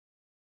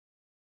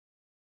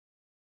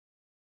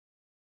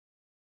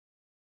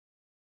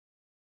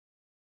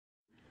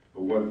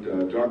But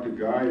what Dr.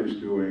 Guy is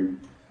doing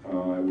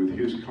with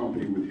his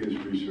company, with his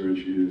research,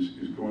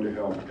 is going to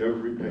help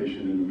every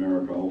patient in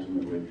America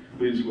ultimately.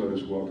 Please let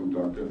us welcome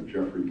Dr.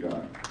 Geoffrey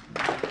Guy.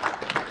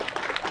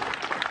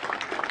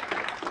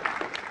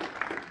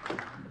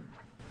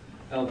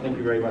 Well, thank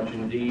you very much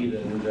indeed,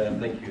 and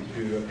thank you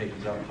to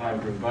Patients Out Time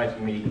for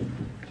inviting me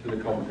to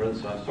the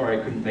conference. I'm sorry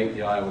I couldn't make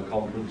the Iowa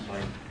conference.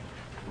 I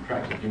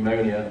contracted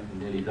pneumonia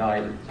and nearly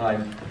died at the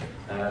time,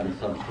 and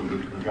subsequently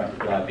contracted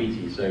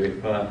diabetes. So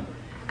if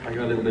I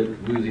go a little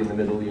bit woozy in the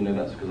middle, you know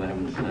that's because I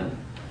haven't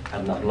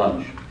had enough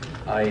lunch.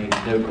 I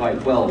know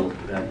quite well,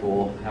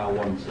 therefore, how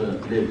one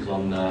lives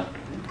on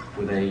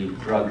with a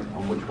drug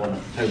on which one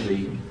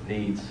totally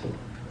needs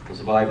for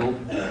survival.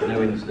 No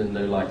insulin,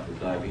 no life with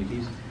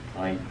diabetes.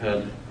 I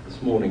heard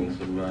this morning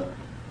some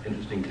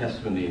interesting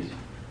testimonies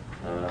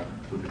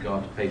with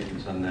regard to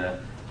patients and their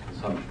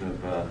consumption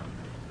of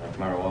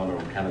marijuana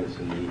or cannabis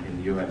in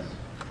the US.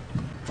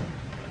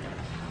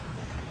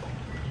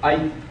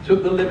 I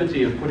took the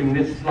liberty of putting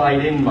this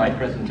slide in my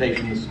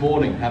presentation this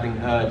morning, having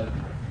heard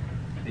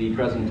the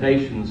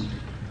presentations.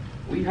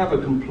 We have a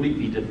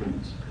completely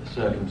different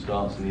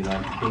circumstance in the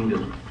United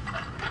Kingdom.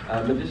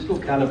 Medicinal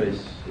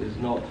cannabis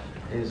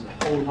is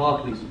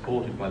wholeheartedly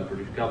supported by the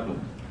British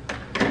government.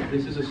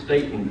 This is a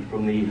statement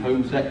from the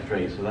Home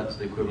Secretary, so that's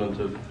the equivalent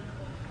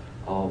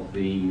of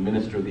the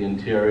Minister of the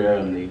Interior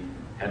and the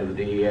head of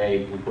the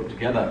DEA who put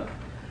together.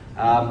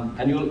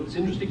 It's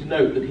interesting to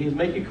note that he is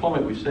making a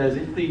comment which says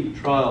if the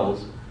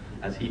trials,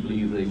 as he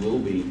believes they will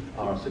be,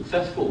 are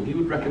successful, he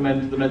would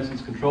recommend to the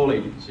Medicines Control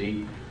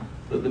Agency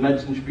that the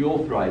medicine should be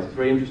authorised. It's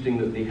very interesting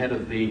that the head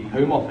of the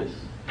Home Office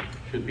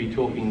should be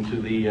talking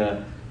to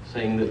the,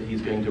 saying that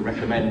he's going to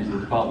recommend to the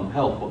Department of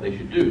Health what they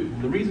should do.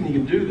 And the reason he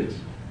can do this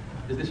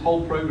is this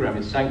whole program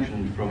is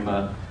sanctioned from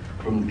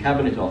the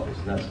Cabinet Office,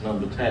 and that's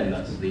number 10,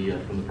 that's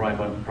from the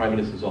Prime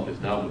Minister's office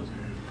downwards.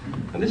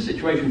 And this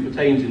situation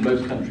pertains in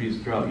most countries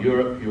throughout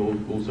Europe.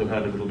 You also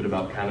heard a little bit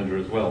about Canada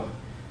as well.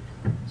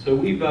 So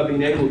we've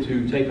been able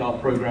to take our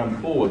program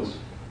forwards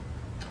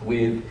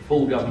with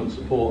full government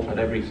support at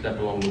every step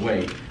along the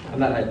way,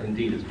 and that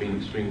indeed has been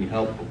extremely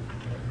helpful.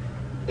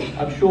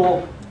 I'm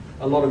sure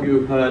a lot of you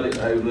have heard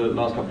over the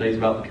last couple of days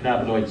about the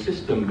cannabinoid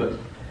system,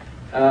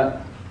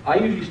 but I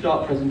usually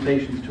start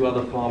presentations to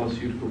other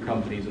pharmaceutical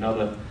companies and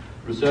other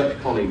research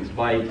colleagues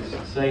by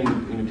saying,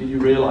 did you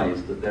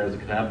realize that there is a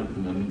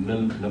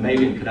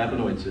mammalian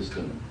cannabinoid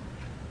system?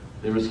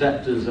 The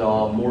receptors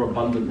are more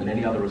abundant than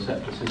any other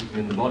receptor system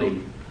in the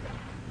body.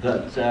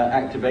 That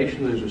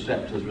activation of those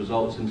receptors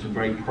results in some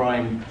very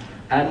prime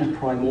and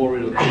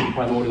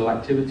primordial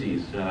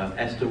activities.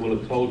 Esther will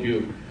have told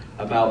you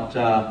about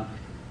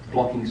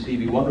blocking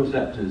CB1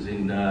 receptors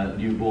in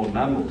newborn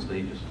mammals.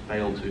 They just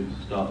fail to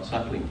start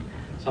suckling.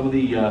 Some of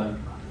the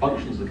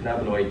functions of the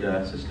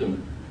cannabinoid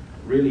system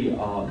really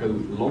go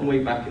a long way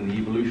back in the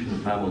evolution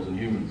of mammals and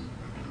humans.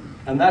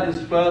 And that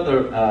is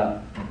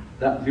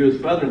that view is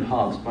further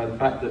enhanced by the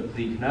fact that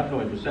the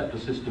cannabinoid receptor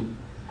system,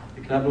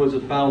 the cannabinoids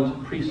are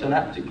found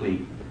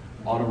presynaptically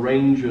on a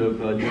range of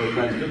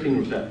neurotransmitting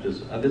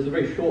receptors. There's a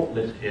very short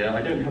list here.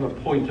 I don't have a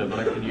pointer, but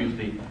I can use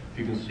if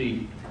you can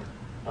see,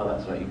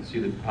 that's right, you can see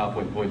the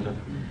PowerPoint pointer.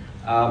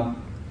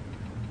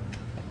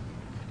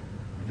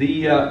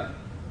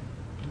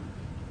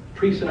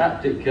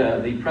 Presynaptic,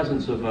 the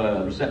presence of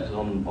receptors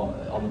on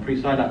the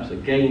presynapse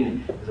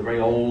again is a very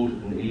old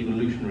and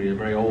evolutionary, a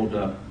very old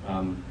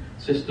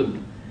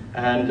system.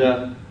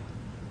 And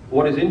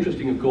what is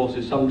interesting, of course,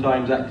 is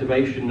sometimes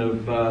activation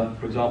of,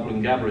 for example,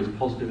 in GABA is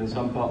positive in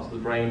some parts of the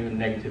brain and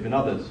negative in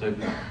others. So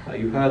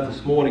you heard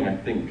this morning, I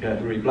think,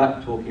 Hilary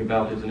Black talking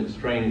about, isn't it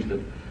strange that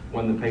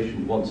when the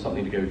patient wants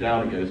something to go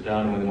down, it goes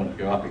down, and when they want it to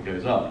go up, it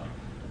goes up.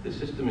 This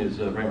system is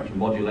very much a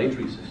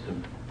modulatory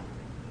system.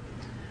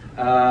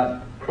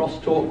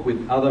 Crosstalk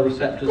with other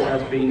receptors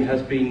has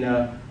been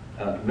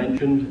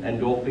mentioned.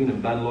 Endorphin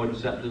and vanilloid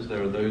receptors.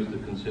 There are those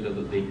that consider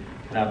that the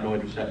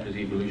cannabinoid receptors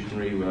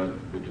evolutionary were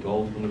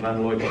evolved from the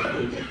vanilloid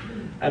receptors.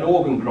 And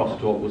organ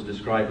crosstalk was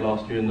described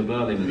last year in the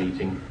Berlin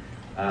meeting,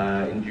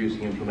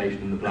 inducing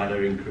inflammation in the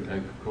bladder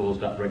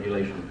caused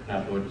upregulation of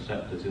cannabinoid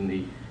receptors in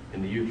the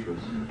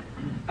uterus.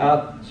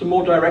 Some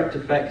more direct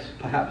effects,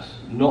 perhaps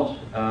not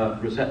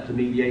receptor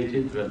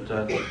mediated,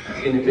 but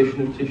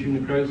inhibition of tissue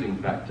necrosing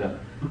factor.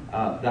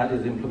 That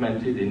is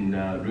implemented in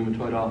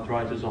rheumatoid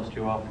arthritis,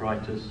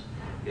 osteoarthritis,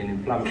 in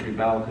inflammatory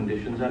bowel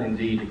conditions, and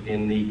indeed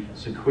in the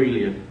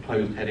sequelae of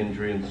closed head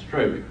injury and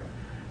stroke.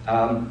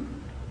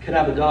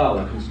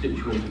 Cannabidiol, a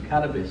constituent of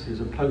cannabis, is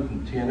a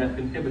potent TNF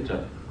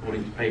inhibitor,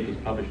 according to papers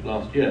published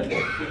last year,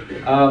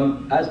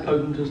 as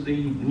potent as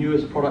the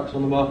newest products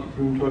on the market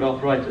for rheumatoid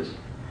arthritis.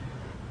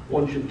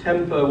 One should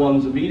temper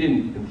one's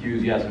immediate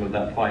enthusiasm of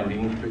that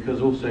finding, because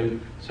also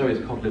so is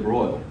cod liver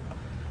oil.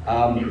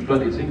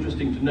 But it's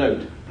interesting to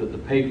note that the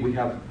paper we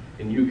have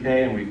in UK,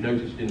 and we've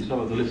noticed in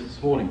some of the lists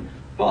this morning,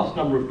 vast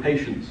number of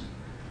patients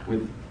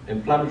with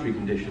inflammatory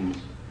conditions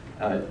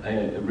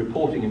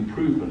reporting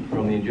improvement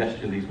from the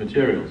ingestion of these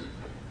materials.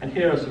 And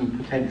here are some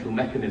potential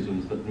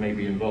mechanisms that may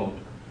be involved.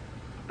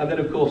 And then,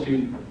 of course,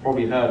 you've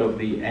probably heard of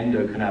the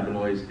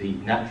endocannabinoids, the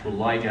natural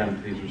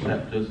ligand for these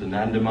receptors, the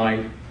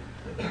anandamide,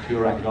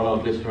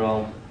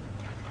 2-arachidonylglycerol,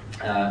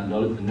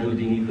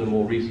 nolidine ether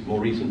more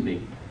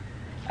recently.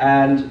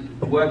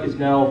 And work is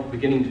now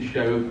beginning to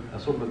show a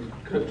sort of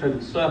a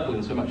total circle,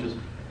 in so much as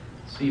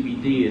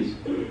CBD is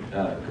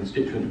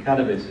constituent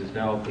cannabis is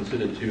now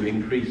considered to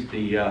increase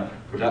the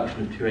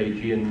production of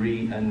 2-AG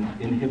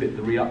and inhibit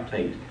the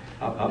uptake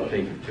of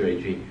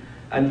 2-AG.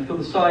 And for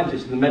the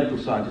scientists, the medical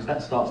scientists,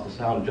 that starts to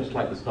sound just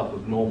like the stuff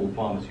of normal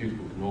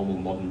pharmaceuticals, normal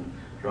modern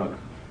drugs.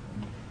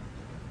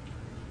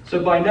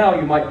 So by now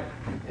you might,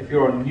 if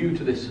you're new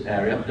to this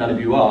area, none of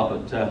you are,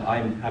 but I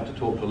have to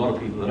talk to a lot of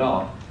people that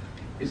are,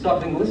 you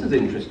start thinking, well, this is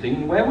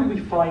interesting. Where would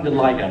we find a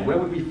ligand? Where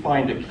would we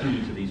find a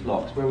key to these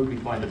locks? Where would we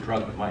find a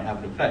drug that might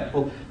have an effect?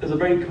 Well, there's a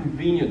very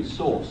convenient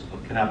source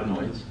of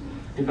cannabinoids.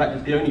 In fact,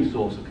 it's the only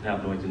source of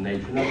cannabinoids in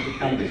nature, and that's the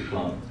cannabis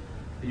plant.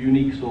 The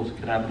unique source of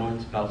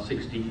cannabinoids, about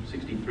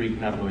 63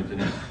 cannabinoids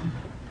in it.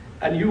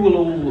 And you will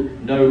all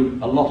know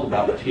a lot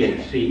about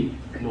THC.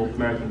 North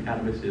American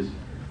cannabis is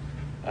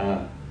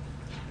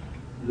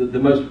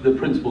the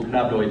principal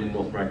cannabinoid in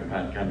North American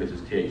cannabis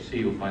is THC.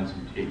 You'll find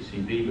some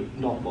THCV, but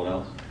not a lot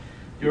else.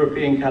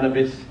 European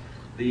cannabis,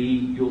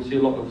 you'll see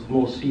a lot of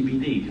more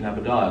CBD,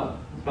 cannabidiol.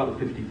 It's about a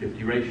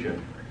 50-50 ratio.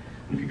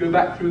 And if you go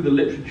back through the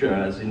literature,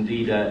 as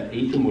indeed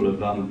Ethan will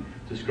have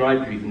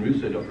described to you, Ethan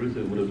Russo, Dr.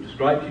 Russo will have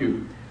described to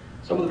you,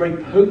 some of the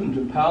very potent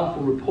and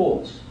powerful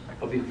reports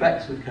of the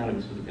effects of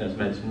cannabis as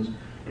medicines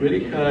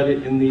really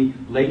occurred in the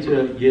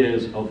later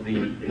years of the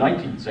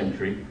 19th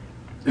century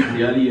and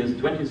the early years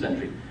of the 20th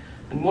century.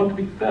 And one could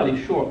be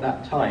fairly sure at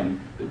that time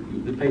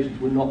that the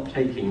patients were not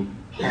taking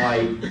high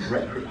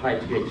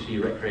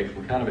THC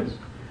recreational cannabis.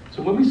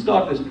 So when we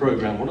started this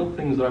program, one of the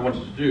things that I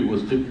wanted to do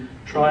was to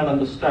try and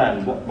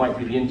understand what might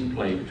be the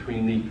interplay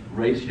between the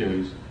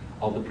ratios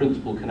of the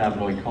principal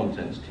cannabinoid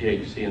contents,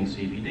 THC and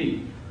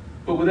CBD,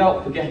 but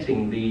without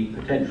forgetting the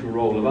potential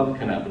role of other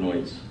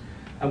cannabinoids.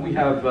 And we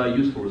have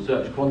useful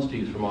research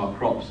quantities from our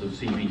crops of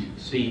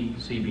CBC,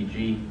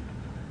 CBG,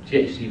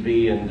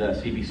 THCV and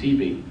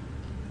CBCB.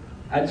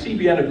 And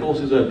CBN, of course,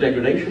 is a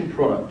degradation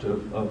product of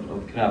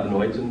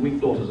cannabinoids, and we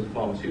thought as a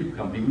pharmaceutical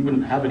company we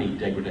wouldn't have any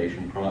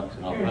degradation products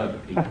in our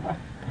perfectly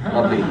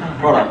lovely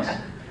products.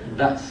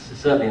 That's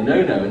certainly a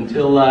no-no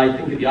until I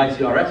think at the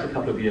ICRS a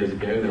couple of years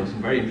ago there were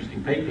some very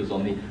interesting papers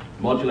on the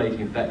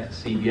modulating effects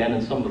of CBN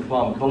and some of the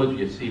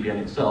pharmacology of CBN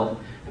itself,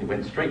 and it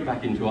went straight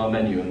back into our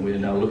menu, and we're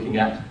now looking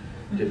at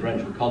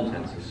differential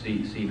contents of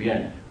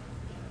CBN.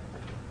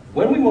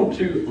 When we want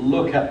to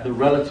look at the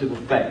relative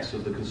effects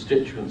of the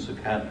constituents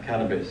of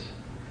cannabis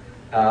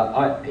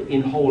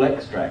in whole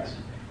extracts,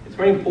 it's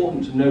very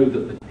important to know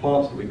that the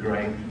plants that we're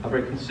growing are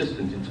very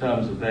consistent in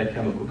terms of their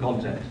chemical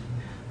content.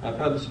 I've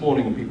heard this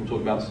morning people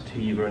talk about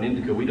sativa and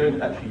indica. We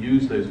don't actually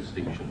use those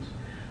distinctions.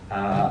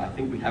 I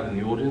think we have in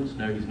the audience,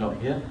 no, he's not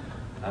here.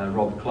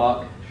 Rob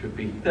Clark should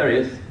be, there he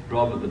is,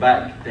 Rob at the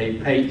back,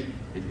 Dave Pate,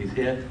 if he's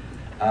here.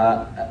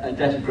 A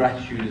debt of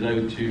gratitude is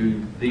owed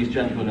to these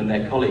gentlemen and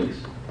their colleagues.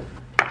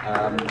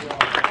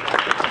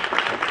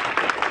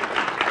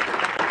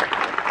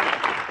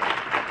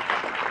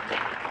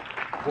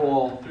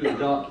 Through the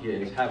dark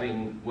years,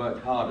 having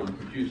worked hard and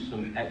produced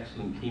some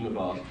excellent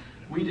chemobars,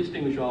 we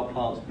distinguish our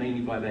plants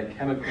mainly by their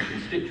chemical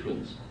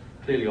constituents.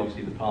 Clearly,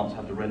 obviously, the plants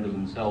have to render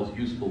themselves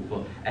useful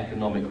for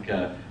economic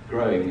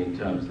growing in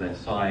terms of their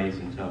size,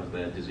 in terms of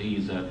their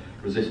disease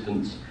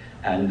resistance,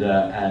 and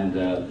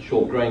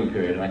short growing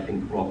period. And I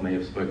think Rob may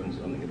have spoken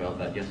something about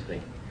that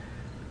yesterday.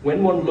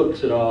 When one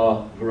looks at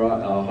our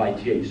high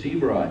THC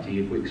variety,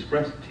 if we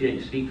express the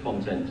THC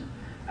content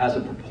as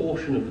a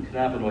proportion of the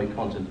cannabinoid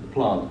content of the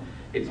plant,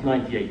 it's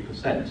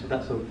 98%. So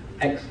that's an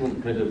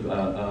excellent bit of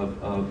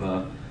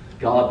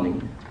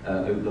gardening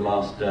over the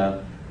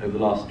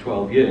last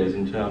 12 years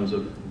in terms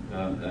of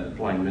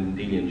applying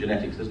Mendelian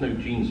genetics. There's no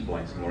gene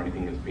splicing or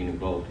anything that's been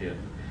involved here.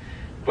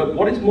 But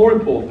what is more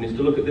important is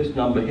to look at this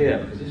number here,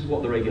 because this is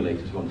what the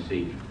regulators want to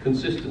see.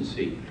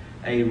 Consistency,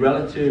 a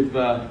relative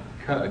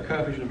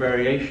coefficient of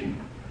variation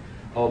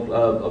of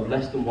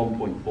less than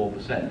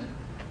 1.4%.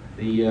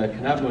 The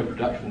cannabinoid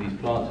production of these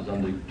plants is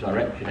under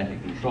direct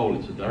genetic control.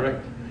 It's a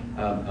direct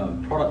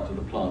product of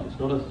the plant.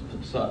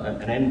 It's not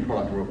an end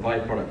product or a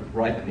byproduct of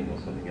ripening or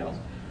something else.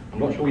 I'm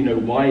not sure we know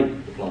why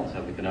the plants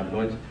have the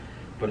cannabinoids,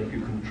 but if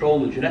you control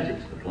the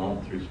genetics of the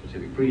plant through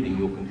specific breeding,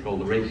 you'll control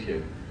the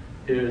ratio.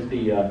 Here's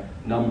the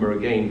number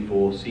again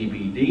for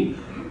CBD.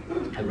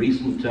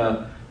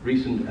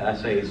 Recent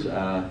assays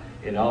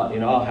in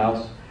our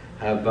house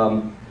have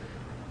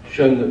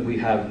shown that we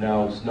have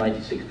now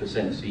 96%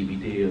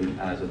 CBD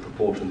as a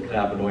proportion of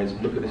cannabinoids.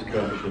 Look at this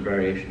coefficient of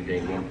variation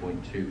again,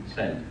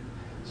 1.2%.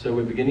 So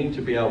we're beginning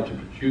to be able to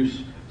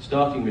produce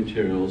starting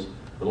materials,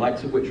 the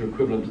likes of which are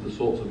equivalent to the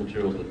sorts of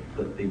materials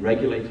that the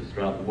regulators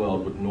throughout the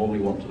world would normally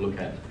want to look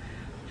at.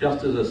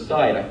 Just as a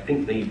side, I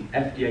think the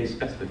FDA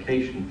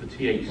specification for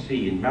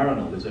THC in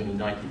Marinol is only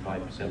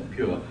 95%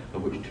 pure,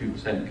 of which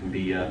 2% can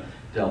be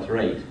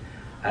delta-8.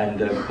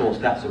 And of course,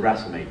 that's a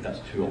racemate,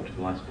 that's 2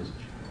 optical isomers.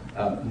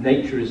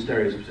 nature is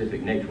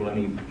stereospecific. Nature will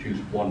only produce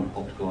one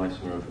optical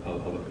isomer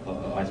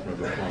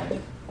of a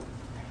plant.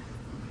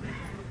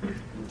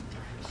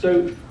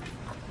 So,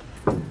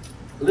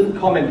 a little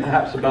comment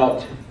perhaps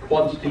about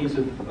quantities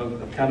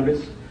of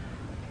cannabis.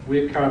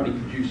 We're currently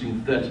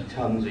producing 30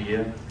 tons a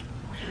year.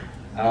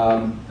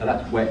 And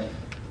that's wet,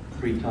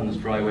 3 tons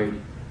dry weight.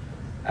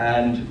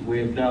 And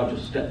we've now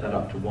just stepped that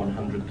up to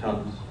 100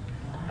 tons.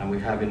 And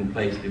we have in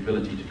place the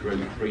ability to grow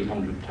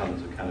 300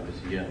 tons of cannabis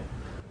a year.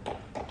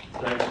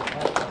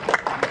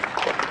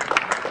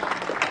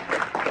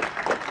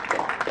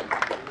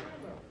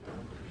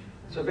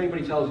 So if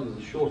anybody tells you there's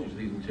a shortage of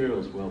these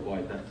materials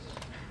worldwide, that's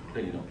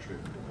clearly not true.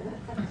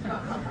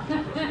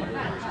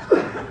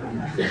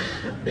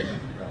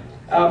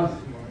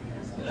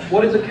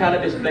 What is a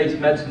cannabis-based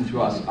medicine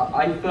to us?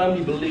 I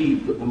firmly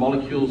believe that the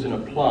molecules in a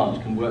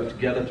plant can work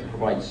together to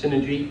provide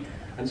synergy,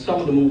 and some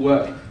of them will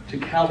work to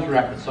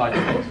counteract the side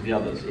effects of the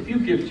others. If you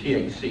give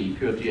THC,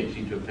 pure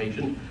THC, to a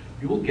patient,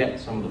 you will get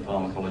some of the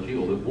pharmacology,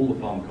 or all the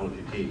pharmacology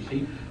of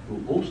THC. You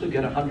will also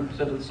get 100%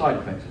 of the side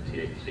effects of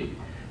THC.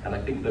 And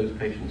I think those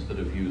patients that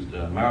have used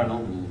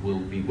Marinol will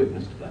be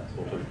witness to that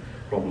sort of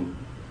problem.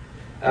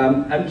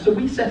 And so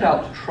we set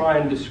out to try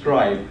and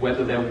describe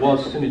whether there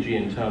was synergy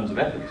in terms of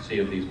efficacy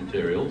of these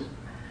materials.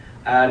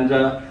 And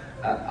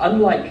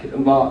unlike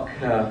Mark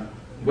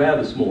Ware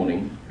this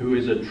morning, who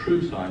is a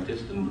true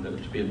scientist and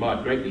to be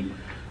admired greatly,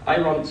 I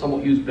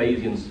somewhat use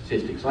Bayesian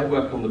statistics. I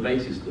work on the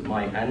basis that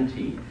my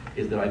ante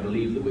is that I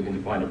believe that we're going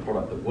to find a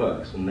product that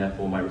works, and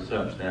therefore my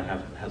research there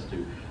has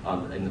to,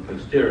 in the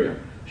posterior,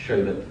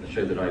 show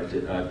that I've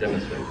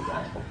demonstrated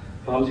that.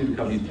 Pharmaceutical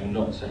companies do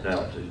not set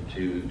out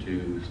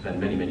to spend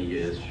many, many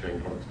years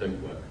showing products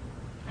don't work.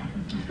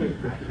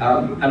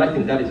 And I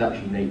think that is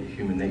actually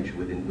human nature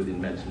within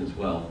medicine as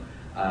well.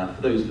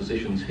 For those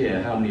physicians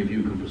here, how many of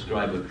you can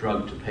prescribe a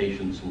drug to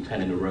patients and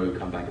 10 in a row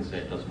come back and say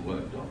it doesn't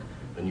work, doc?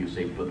 And you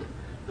say, but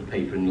the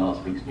paper in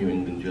last week's New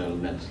England Journal of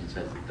Medicine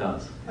says it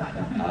does.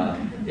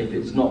 If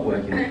it's not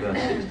working the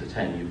first 6 to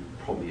 10, you're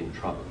probably in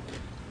trouble.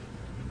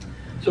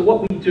 So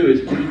what we do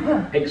is we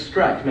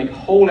make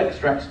whole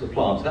extracts of the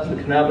plants. That's the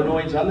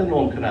cannabinoids and the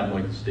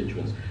non-cannabinoid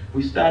constituents.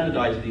 We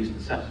standardize these to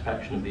the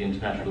satisfaction of the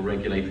international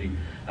regulatory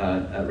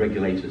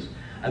regulators.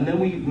 And then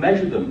we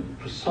measure them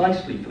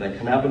precisely for their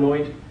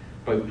cannabinoid,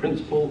 both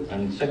principal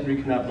and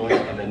secondary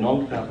cannabinoids, and their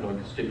non-cannabinoid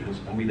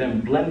constituents, and we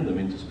then blend them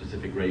into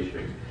specific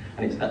ratios.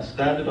 And it's that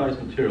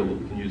standardized material that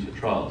we can use for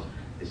trials.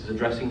 This is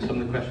addressing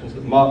some of the questions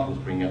that Mark was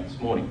bringing up this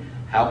morning.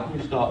 How can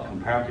you start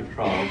comparative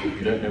trials if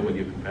you don't know whether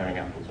you're comparing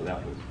apples with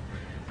apples?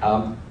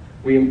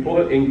 We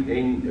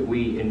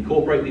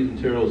incorporate these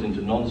materials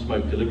into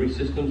non-smoke delivery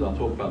systems. I'll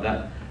talk about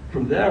that.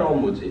 From there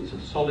onwards, it's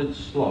a solid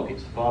slog.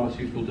 It's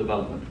pharmaceutical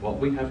development. What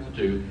we have to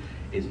do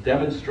is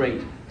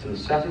demonstrate to the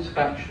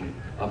satisfaction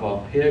of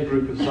our peer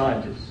group of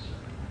scientists,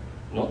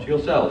 not to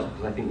yourselves,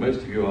 because I think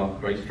most of you are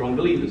very strong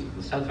believers,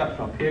 the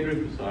satisfaction of our peer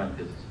group of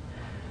scientists,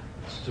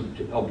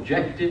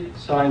 objective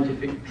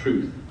scientific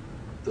truth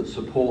that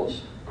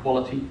supports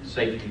quality,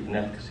 safety, and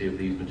efficacy of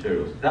these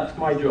materials. That's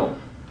my job.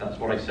 That's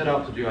what I set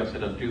out to do. I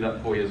said I'd do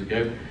that 4 years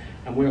ago,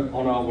 and we're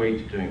on our way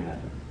to doing that.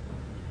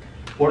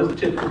 What is the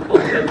typical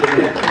content of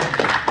it?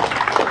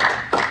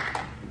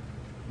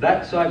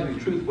 That scientific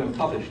truth, when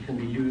published, can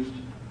be used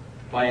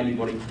by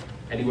anybody,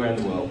 anywhere in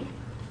the world,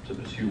 to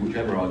pursue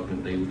whichever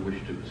argument they would wish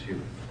to pursue.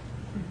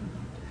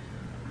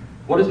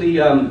 What is the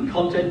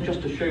content?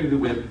 Just to show you that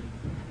we're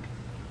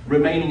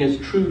remaining as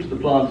true to the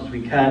plant as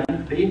we can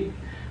be.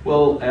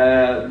 Well,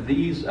 here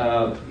is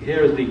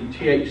the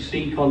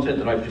THC content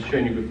that I've just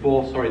shown you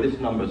before. Sorry, this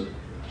number's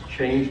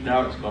changed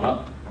now, it's gone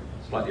up.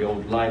 Slightly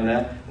old line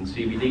there, and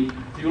CBD.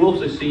 You'll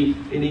also see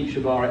in each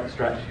of our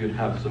extracts you'd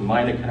have some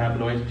minor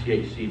cannabinoids,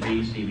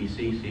 THCV,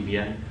 CBC,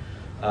 CBN.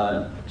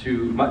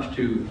 Much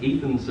to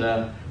Ethan's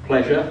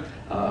pleasure,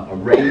 a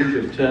range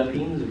of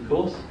terpenes, of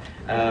course,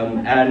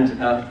 and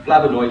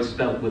flavonoids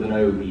spelt with an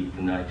O,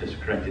 Ethan. I just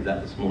corrected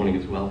that this morning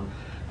as well.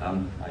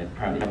 I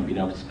apparently haven't been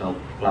able to spell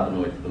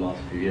flavonoid for the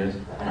last few years.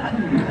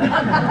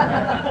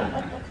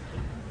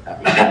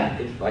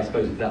 I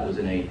suppose if that was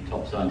in a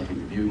top scientific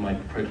review, my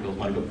protocols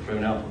might have got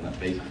thrown out on that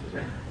basis as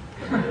well.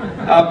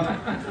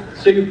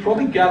 So you've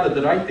probably gathered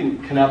that I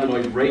think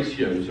cannabinoid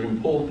ratios are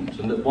important,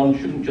 and that one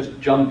shouldn't just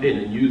jump in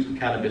and use the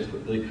cannabis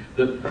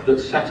that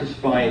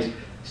satisfies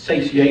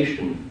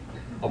satiation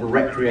of a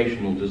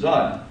recreational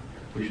desire.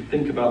 We should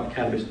think about the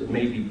cannabis that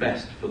may be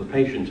best for the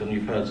patient, and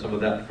you've heard some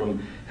of that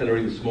from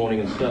Hilary this morning,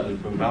 and certainly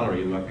from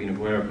Valerie, who I've been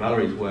aware of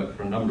Valerie's work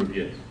for a number of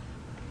years.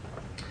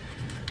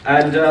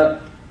 And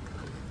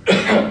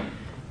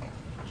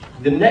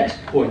the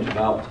next point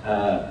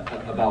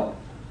about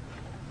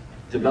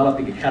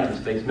developing a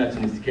cannabis-based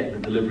medicine is to get the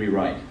delivery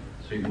right,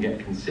 so you can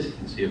get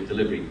consistency of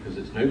delivery, because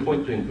there's no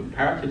point doing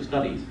comparative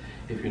studies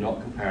if you're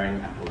not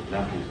comparing apples with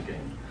apples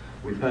again.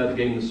 We've heard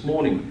again this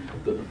morning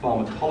that the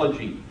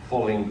pharmacology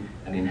following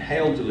an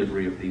inhaled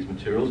delivery of these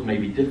materials may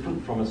be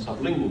different from a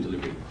sublingual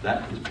delivery.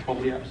 That is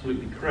probably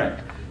absolutely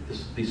correct.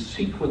 The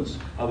sequence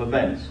of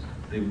events,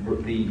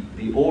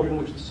 the order in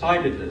which the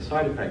side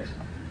effects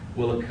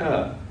will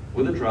occur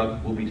with a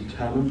drug will be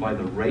determined by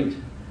the rate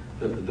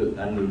and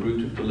the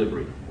route of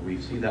delivery. We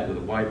see that with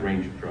a wide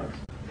range of drugs.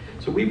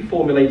 So we've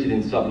formulated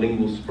in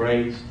sublingual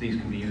sprays. These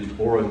can be used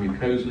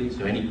oromucosally,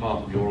 so any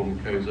part of the oral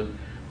mucosa,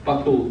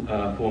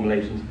 buccal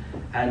formulations,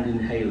 and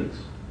inhalers.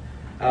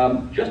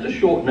 Just a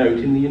short note,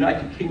 in the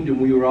United Kingdom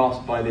we were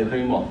asked by the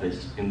Home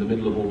Office, in the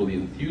middle of all of the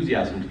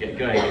enthusiasm to get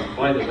going,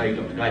 by the way,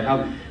 Dr. Guy,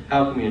 how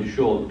can we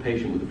ensure that the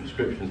patient with the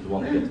prescription is the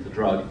one that gets the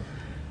drug?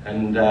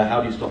 And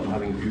how do you stop them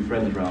having a few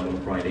friends around on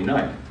a Friday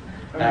night?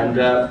 And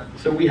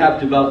so we have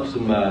developed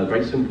some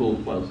very simple,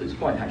 well, it's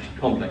quite actually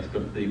complex,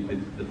 but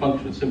the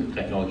function of simple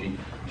technology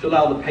to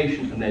allow the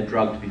patient and their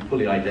drug to be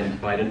fully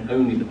identified, and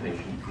only the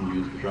patient can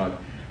use the drug.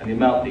 And the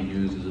amount they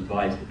use is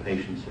advised to the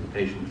patient, so the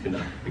patient can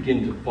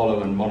begin to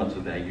follow and monitor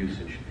their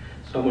usage.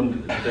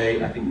 Someone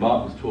today, I think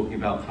Mark was talking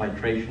about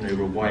titration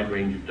over a wide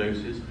range of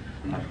doses.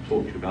 I've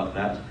talked to you about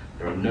that.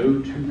 There are no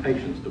two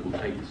patients that will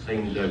take the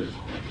same dose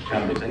of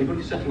cannabis.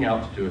 Anybody setting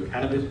out to do a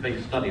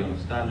cannabis-based study on a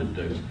standard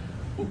dose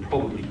will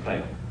probably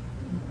fail.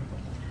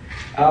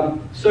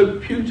 So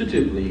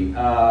putatively,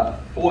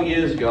 4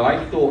 years ago, I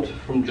thought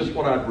from just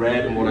what I'd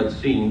read and what I'd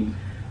seen,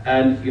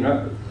 and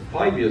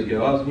 5 years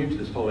ago, I was new to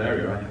this whole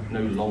area. I have no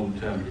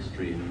long-term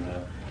history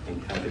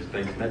in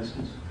cannabis-based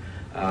medicines.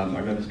 I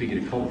remember speaking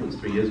at a conference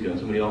 3 years ago, and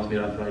somebody asked me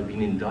if I'd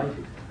been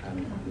indicted.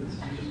 It's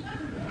just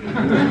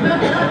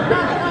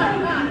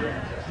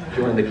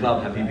join the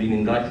club, have you been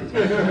indicted?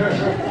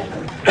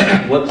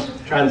 Once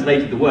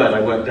translated the word,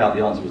 I worked out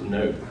the answer was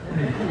no.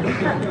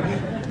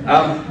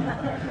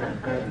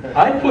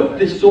 I put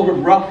this sort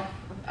of rough,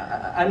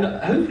 and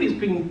hopefully it's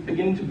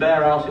beginning to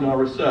bear out in our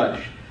research,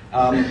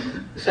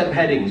 set of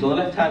headings. On the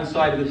left-hand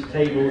side of this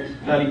table, it's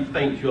fairly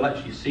faint, you'll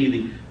actually see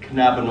the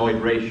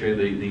cannabinoid ratio,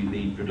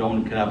 the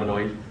predominant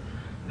cannabinoid.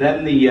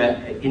 Then the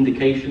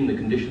indication, the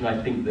condition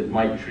I think that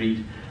might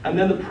treat, and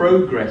then the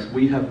progress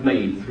we have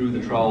made through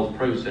the trials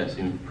process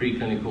in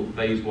preclinical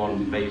phase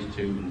 1, phase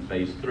 2, and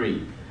phase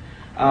 3.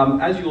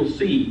 As you'll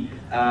see,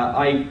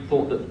 I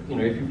thought that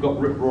if you've got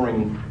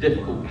rip-roaring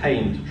difficult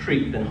pain to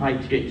treat, then high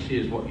THC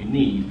is what you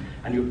need,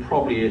 and you'll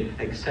probably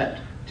accept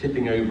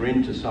tipping over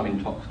into some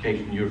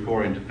intoxication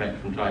euphoriant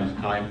effect from time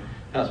to time.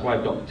 That's why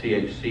I've got the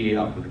THC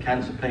up with the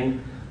cancer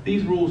pain.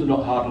 These rules are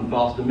not hard and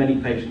fast, and many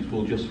patients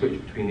will just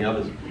switch between the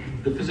others.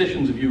 The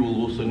physicians of you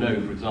will also know,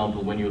 for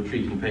example, when you're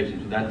treating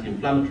patients with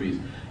anti-inflammatories,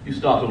 you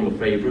start on your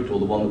favourite, or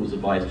the one that was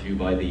advised to you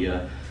by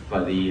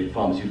the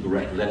pharmaceutical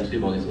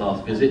representative on his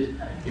last visit.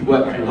 You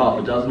work through half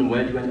a dozen, and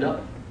where do you end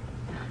up?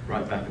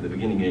 Right back at the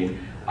beginning again.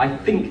 I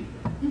think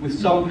with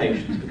some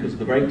patients, because of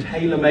the very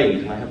tailor-made,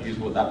 and I have to use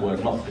that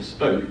word, not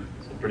bespoke,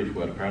 it's a British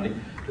word apparently,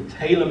 the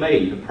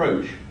tailor-made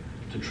approach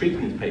to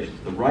treating these patients,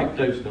 the right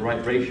dose and the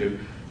right ratio,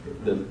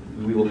 that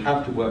we will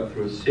have to work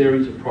through a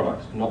series of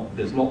products.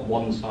 There's not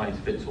one size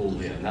fits all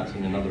here, and that's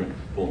another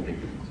important thing.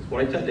 So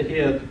what I tend to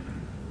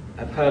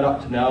have heard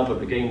up to now,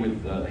 but again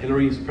with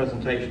Hillary's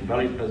presentation,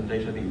 Valerie's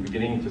presentation, I think we're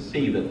beginning to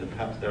see that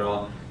perhaps there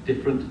are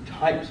different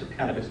types of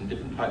cannabis and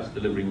different types of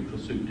delivery which will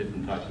suit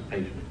different types of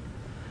patients.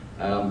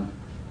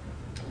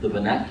 The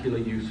vernacular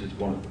use is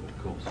one of them, of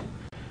course.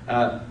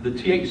 The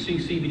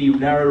THC-CBD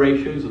narrow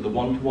ratios are the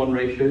 1-to-1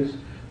 ratios,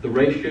 the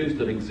ratios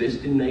that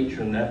exist in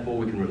nature, and therefore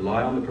we can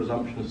rely on the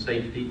presumption of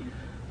safety.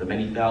 The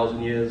many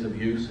thousand years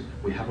of use,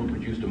 we haven't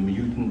produced a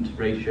mutant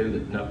ratio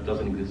that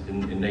doesn't exist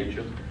in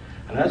nature.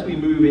 And as we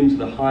move into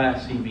the higher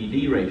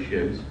CBD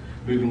ratios,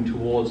 moving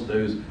towards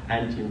those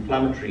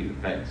anti-inflammatory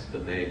effects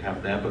that they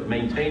have there, but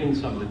maintaining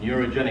some of the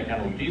neurogenic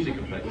analgesic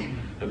effects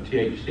of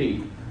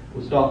THC,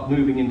 we'll start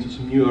moving into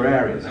some newer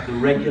areas. The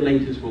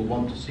regulators will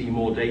want to see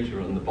more data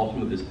on the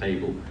bottom of this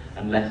table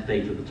and less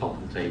data at the top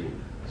of the table.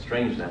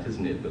 Strange that,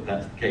 isn't it? But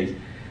that's the case.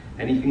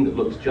 Anything that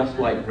looks just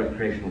like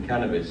recreational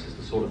cannabis is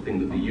the sort of thing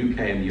that the UK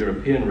and the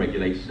European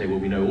regulators say, well,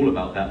 we know all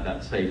about that,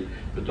 that's safe.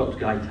 But Dr.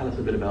 Guy, tell us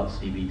a bit about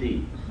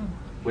CBD.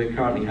 We're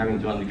currently having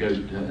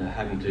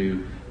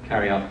to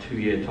carry out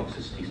 2-year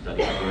toxicity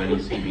studies for any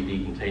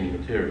CBD-containing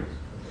materials.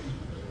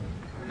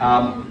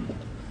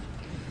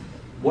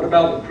 What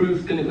about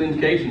approved clinical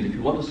indications? If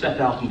you want to set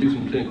out and do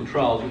some clinical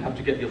trials, you have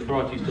to get the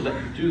authorities to let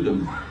you do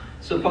them.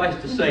 Suffice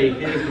to say,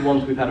 here's the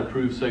ones we've had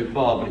approved so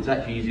far, but it's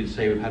actually easy to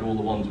say we've had all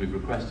the ones we've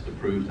requested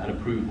approved, and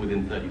approved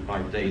within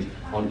 35 days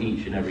on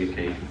each and every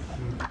occasion.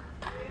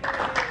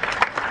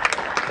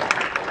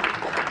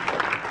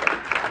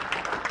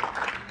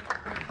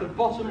 The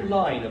bottom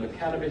line of a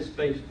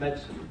cannabis-based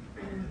medicine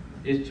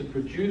is to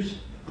produce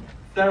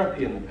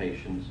therapy in the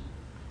patients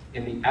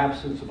in the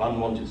absence of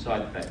unwanted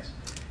side effects.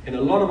 In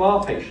a lot of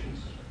our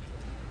patients,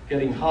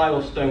 getting high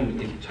or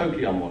stoned is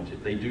totally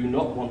unwanted. They do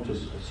not want to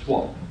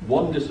swap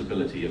one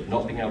disability of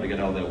not being able to get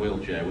out of their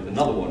wheelchair with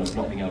another one of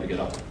not being able to get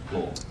up off the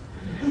floor.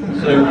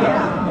 So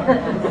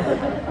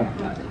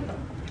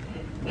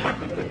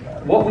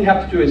what we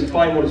have to do is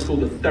find what is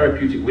called the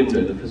therapeutic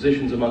window. The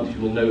physicians amongst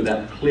you will know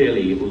that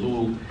clearly. It was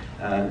all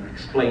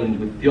explained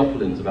with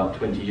theophylline about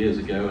 20 years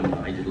ago, and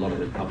I did a lot of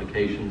the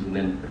publications, and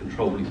then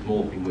controlled release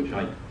morphine, which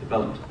I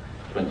developed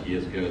 20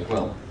 years ago as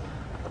well.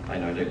 I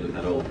know I don't look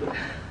that old, but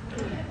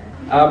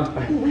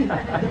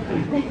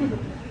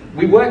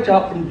We worked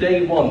out from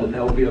day one that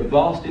there will be a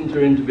vast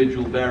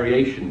inter-individual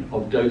variation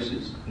of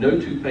doses. No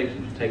two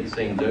patients will take the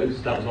same dose.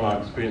 That was on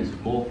our experience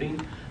of morphine.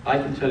 I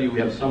can tell you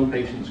we have some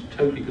patients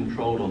totally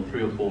controlled on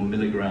 3 or 4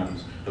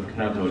 milligrams of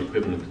cannabinoid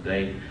equivalent a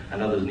day,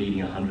 and others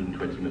needing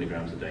 120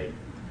 milligrams a day.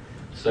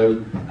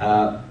 So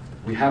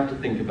we have to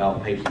think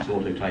about patients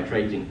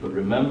auto-titrating, but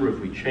remember, if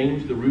we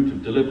change the route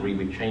of delivery,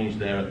 we change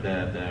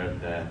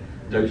their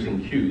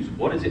dosing cues.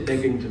 What is it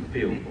they're going to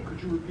feel?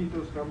 Could you repeat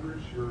those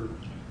numbers?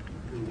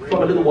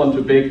 From a little one to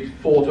a big,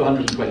 4 to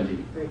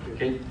 120. Thank you.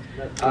 Okay?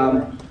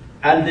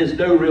 And there's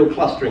no real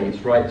clustering. It's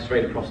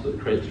straight across the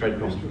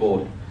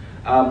board.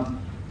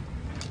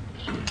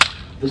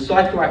 The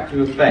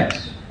psychoactive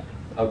effects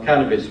of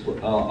cannabis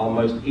are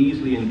most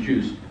easily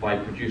induced by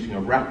producing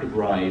a rapid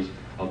rise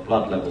of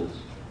blood levels.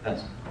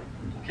 That's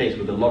the case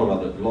with a lot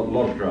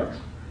of drugs.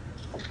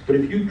 But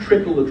if you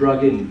trickle the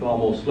drug in far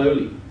more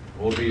slowly,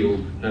 Audrey, you'll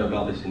know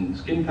about this in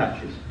skin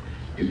patches,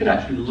 you can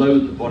actually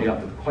load the body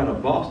up with quite a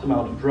vast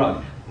amount of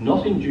drug,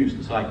 not induce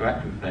the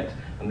psychoactive effects,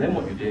 and then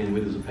what you're dealing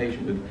with is a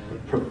patient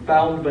with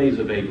profound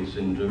vasovagal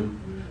syndrome,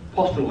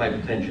 postural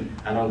hypertension,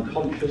 and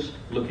unconscious,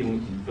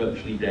 looking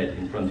virtually dead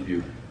in front of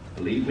you.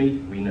 Believe me,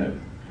 we know.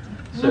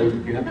 So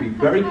you have to be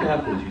very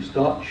careful as you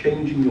start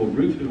changing your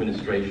route of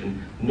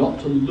administration not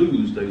to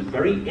lose those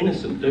very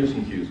innocent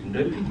dosing cues.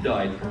 Nobody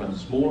died from a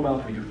small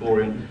amount of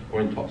euphoria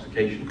or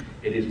intoxication.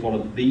 It is one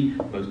of the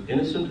most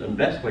innocent and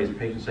best ways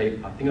patients say,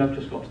 I think I've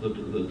just got to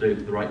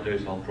the right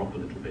dose, I'll drop a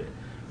little bit.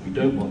 We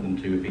don't want them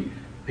to be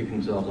picking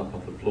themselves up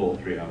off the floor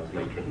 3 hours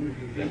later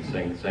and then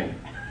saying the same.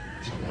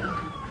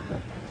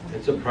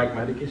 It's a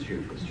pragmatic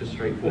issue, it's just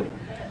straightforward.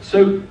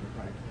 So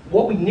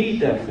what we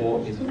need,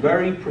 therefore, is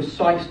very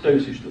precise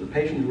dosage that the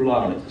patient can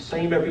rely on. It's the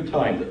same every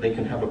time, that they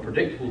can have a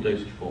predictable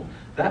dosage form.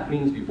 That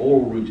means the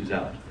oral route is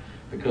out.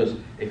 Because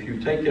if you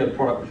take a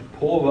product which is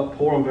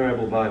poor on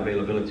variable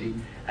bioavailability,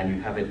 and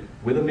you have it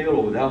with a meal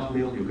or without a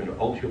meal, you're going to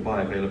alter your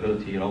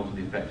bioavailability and alter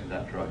the effect of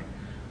that drug.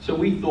 So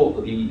we thought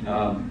that the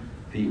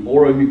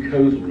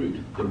oromucosal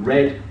route, the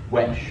red,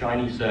 wet,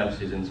 shiny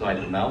surfaces inside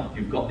the mouth,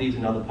 you've got these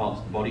in other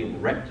parts of the body, in the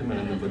rectum and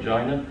in the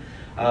vagina,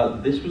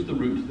 this was the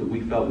route that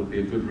we felt would be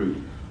a good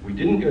route. We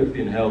didn't go for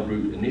the inhaled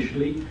route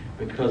initially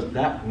because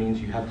that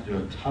means you have to do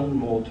a ton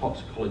more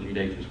toxicology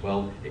data as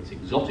well. It's an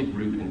exotic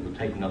route and it would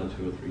take another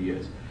 2 or 3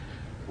 years.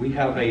 We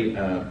have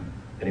an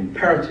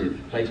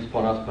imperative placed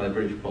upon us by the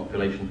British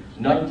population.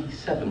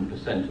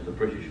 97% of the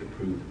British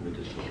approve of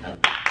medicinal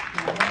cannabis.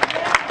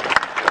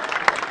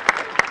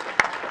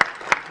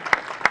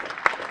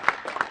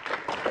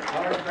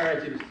 Our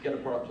imperative is to get a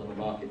product on the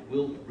market.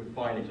 We'll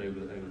refine it over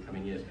the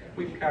coming years.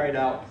 We've carried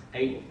out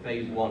 8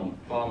 phase 1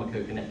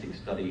 pharmacokinetic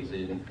studies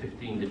in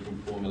 15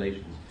 different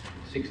formulations,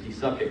 60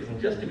 subjects. And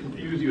just to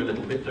confuse you a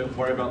little bit, don't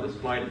worry about this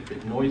slide, it's a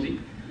bit noisy.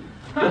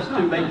 Just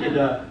to make it,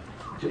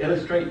 to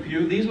illustrate for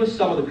you, these were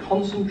some of the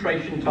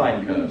concentration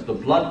time curves, the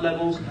blood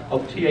levels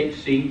of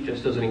THC,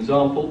 just as an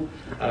example.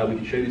 We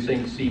can show you the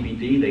same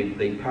CBD,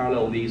 they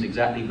parallel these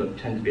exactly, but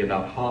tend to be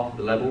about half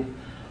the level,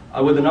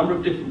 with a number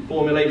of different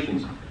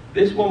formulations.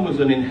 This one was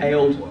an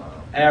inhaled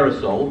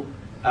aerosol.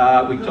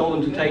 We told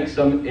them to take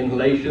some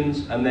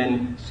inhalations and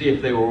then see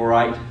if they were all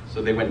right.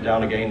 So they went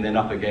down again, then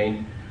up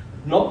again.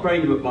 Not very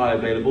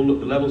bioavailable. Look,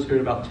 the levels here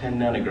are about 10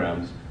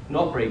 nanograms.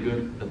 Not very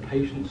good. The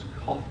patients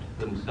coughed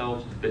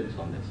themselves to bits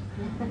on this.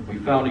 We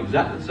found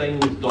exactly the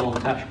same as Donald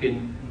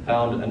Tashkin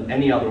found and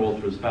any other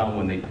author has found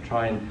when they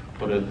try and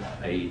put a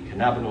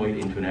cannabinoid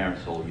into an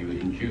aerosol. You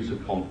induce a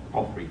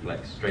cough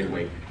reflex straight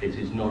away. It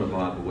is not a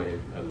viable way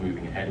of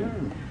moving ahead.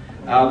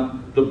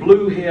 The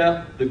blue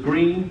here, the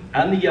green,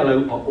 and the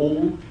yellow are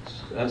all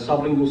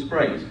sublingual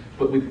sprays,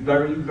 but with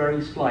very,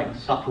 very slight,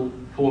 subtle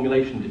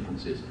formulation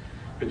differences.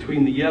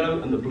 Between the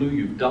yellow and the blue,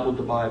 you've doubled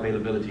the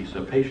bioavailability.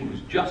 So a patient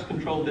who's just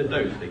controlled their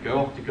dose, they go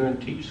off to go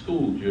and teach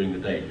school during the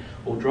day,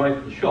 or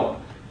drive to the shop.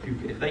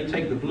 If they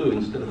take the blue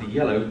instead of the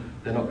yellow,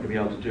 they're not going to be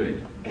able to do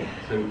it.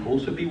 So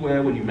also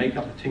beware when you make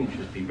up the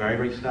tinctures, be very,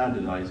 very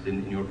standardized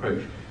in your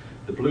approach.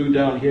 The blue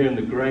down here and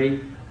the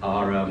grey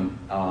are a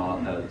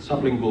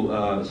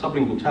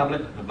sublingual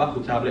tablet, a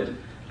buccal tablet,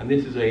 and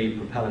this is a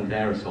propellant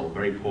aerosol,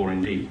 very poor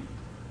indeed.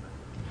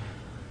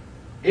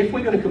 If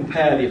we're going to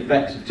compare the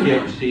effects of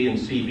THC and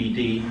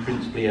CBD,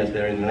 principally as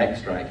they're in an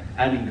extract,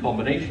 and in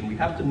combination, we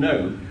have to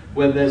know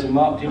whether there's a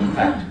marked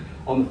impact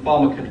on the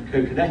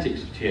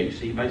pharmacokinetics of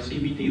THC by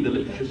CBD. The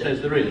literature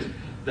says there is.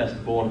 Lester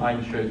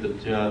Bornheim showed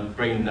that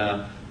brain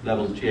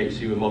levels of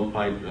THC were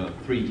multiplied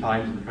 3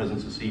 times in the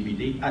presence of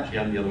CBD, actually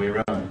and the other way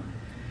around.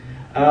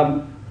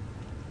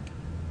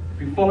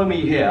 If you follow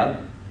me here,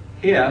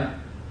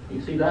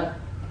 you see that?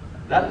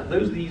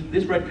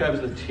 This red curve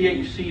is the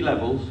THC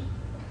levels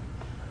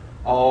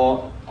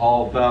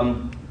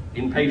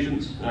in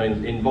patients,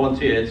 in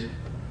volunteers,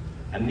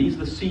 and these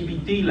are the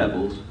CBD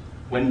levels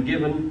when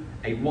given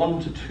a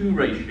 1:2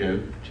 ratio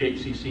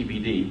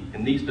THC-CBD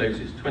in these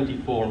doses,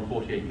 24 and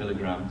 48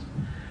 milligrams,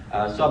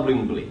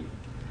 sublingually.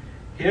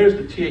 Here's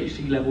the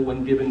THC level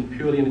when given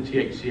purely in a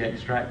THC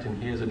extract,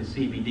 and here's a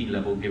CBD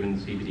level given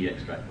the CBD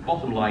extract. The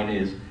bottom line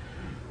is,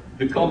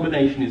 The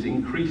combination is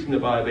increasing the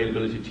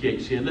bioavailability of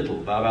THC a little,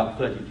 by about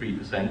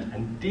 33%,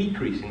 and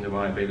decreasing the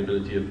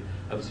bioavailability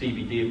of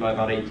CBD by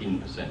about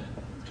 18%.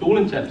 To all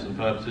intents and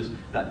purposes,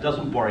 that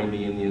doesn't worry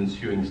me in the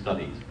ensuing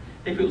studies.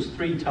 If it was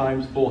 3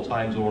 times, 4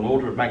 times, or an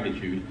order of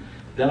magnitude,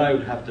 then I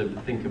would have to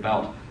think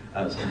about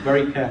some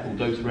very careful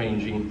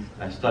dose-ranging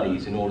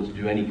studies in order to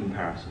do any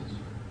comparisons.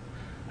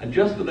 And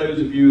just for those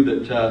of you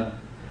that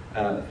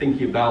are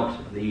thinking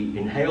about the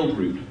inhaled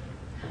route,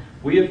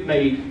 we have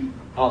made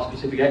our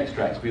specific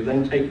extracts. We have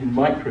then taken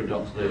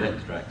microdots of those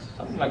extracts,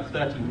 something like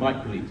 30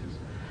 microliters,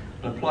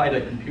 and applied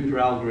a computer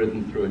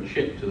algorithm through a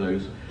chip to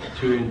those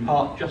to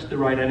impart just the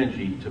right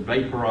energy to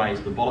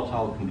vaporize the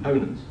volatile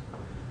components.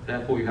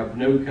 Therefore, you have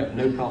no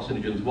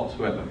carcinogens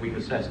whatsoever. We've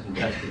assessed and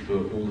tested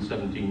for all the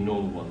 17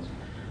 normal ones.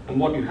 And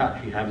what you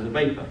actually have is a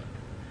vapor.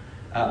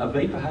 A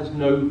vapor has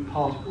no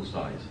particle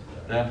size,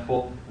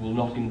 therefore will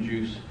not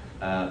induce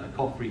a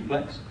cough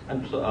reflex,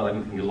 and I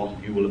think a lot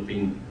of you will have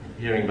been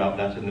hearing about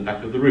that in the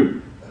back of the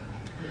room.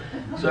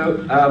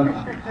 So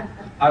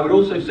I would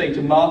also say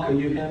to Mark, are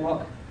you here,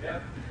 Mark? Yeah.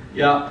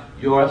 Yeah,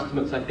 your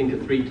estimates I think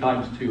are 3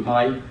 times too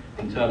high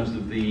in terms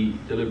of the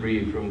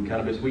delivery from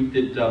cannabis. We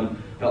did,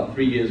 about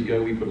 3 years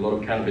ago, we put a lot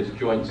of cannabis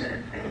joints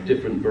of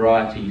different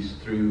varieties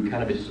through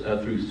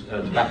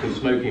tobacco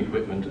smoking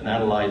equipment and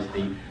analysed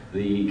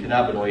the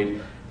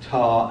cannabinoid,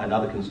 tar and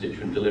other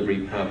constituent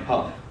delivery per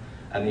puff.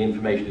 And the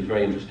information is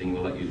very interesting,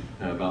 we'll let you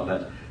know about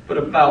that. But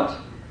about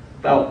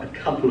a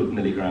couple of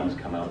milligrams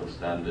come out of the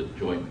standard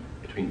joint,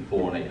 between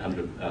 4 and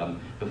 800.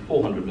 The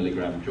 400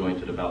 milligram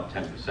joint at about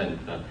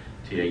 10%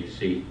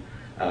 THC.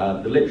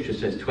 The literature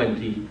says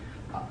 20.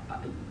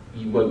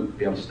 You won't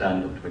be able to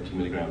stand on 20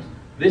 milligrams.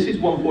 This is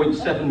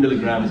 1.7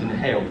 milligrams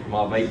inhaled from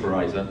our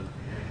vaporizer.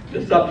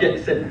 The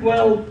subject said,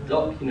 well,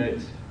 doc, you know,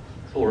 it's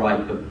all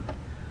right, but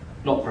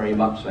not very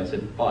much. So I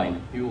said,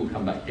 fine, you will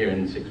come back here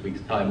in 6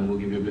 weeks' time and we'll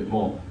give you a bit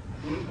more.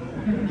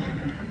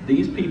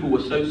 These people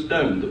were so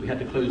stoned that we had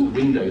to close the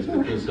windows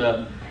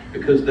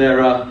because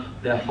their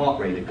heart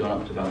rate had gone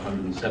up to about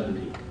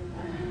 170.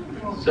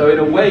 So in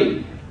a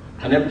way,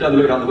 I never done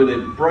look out the window,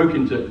 it broke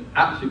into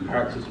absolute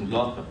paroxysms of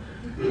laughter.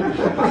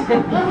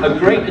 A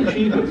great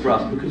achievement for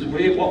us, because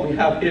what we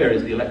have here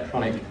is the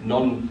electronic,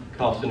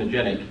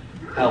 non-carcinogenic,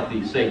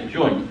 healthy, safe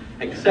joint,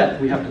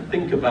 except we have to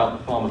think about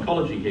the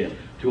pharmacology here.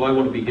 Do I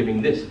want to be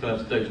giving this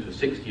first dose to a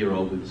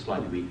 60-year-old with a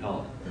slightly weak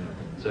heart?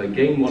 So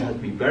again, one has to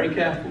be very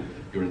careful.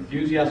 Your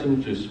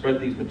enthusiasm to spread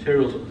these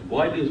materials as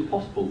widely as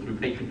possible through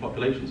patient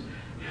populations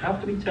have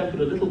to be tempered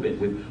a little bit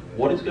with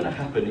what is going to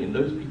happen in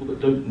those people that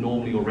don't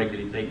normally or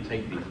regularly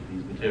take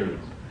these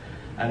materials.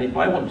 And if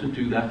I want to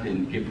do that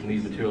and give them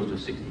these materials to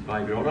a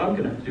 65-year-old, I'm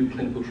going to have to do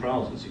clinical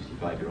trials in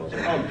 65-year-olds.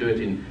 I can't do it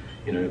in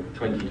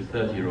 20 to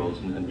 30-year-olds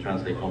and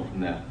translate on from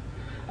there.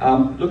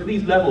 Look at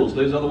these levels.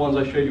 Those other ones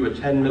I showed you are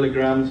 10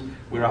 milligrams.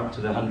 We're up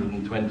to the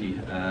 120,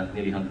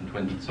 nearly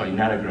 120,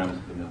 nanograms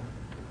per mil.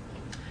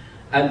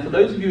 And for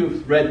those of you who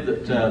have read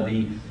that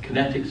the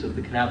kinetics of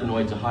the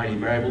cannabinoids are highly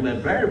variable, they're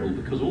variable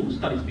because all the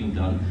studies being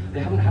done, they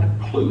haven't had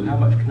a clue how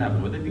much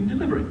cannabinoid they've been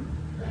delivering.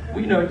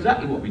 We know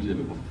exactly what we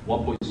deliver,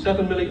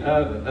 1.7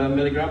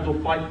 milligrams or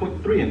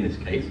 5.3 in this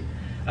case,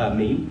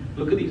 mean.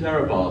 Look at these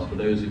error bars for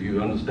those of you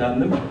who understand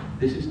them.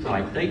 This is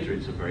type data,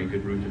 it's a very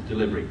good route of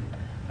delivery.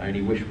 I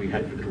only wish we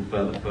had a little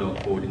further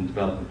forward in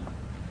development.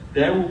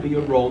 There will be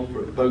a role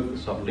for both the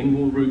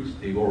sublingual routes,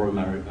 the oral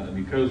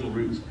mucosal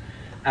routes,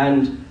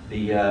 and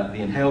the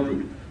inhaled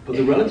route. But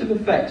the relative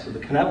effects of the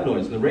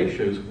cannabinoids and the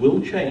ratios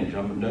will change.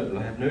 I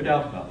have no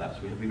doubt about that.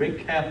 So we have to be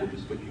very careful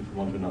with switching from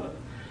one to another.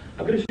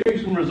 I'm going to show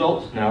you some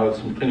results now of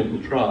some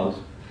clinical trials.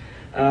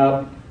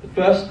 The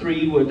first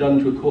 3 were done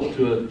to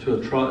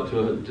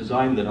a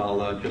design that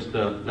I'll just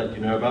let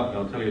you know about.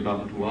 I'll tell you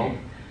about it well.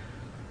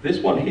 This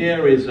one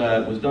here was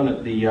done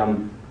at the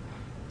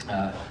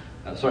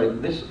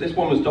this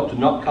one was Dr.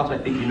 Nutcutt. I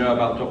think you know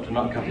about Dr.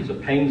 Nutcutt. He's a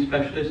pain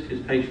specialist.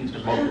 His patients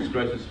have multiple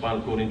sclerosis,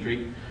 spinal cord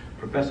injury.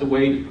 Professor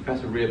Wade,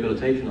 Professor of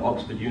Rehabilitation at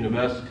Oxford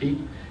University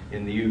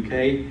in the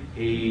UK.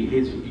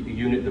 His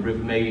unit, the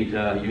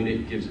Rivermead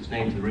unit, gives its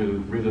name to the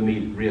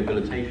Rivermead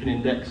Rehabilitation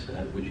Index,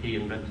 which he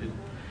invented.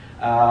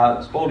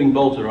 Spalding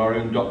Bolter, our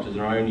own doctors in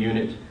our own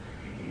unit.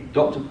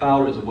 Dr.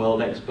 Fowler is a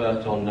world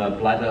expert on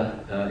bladder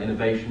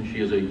innovation. She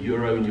is a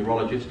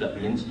uroneurologist at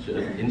the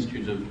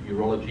Institute of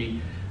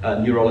Neurology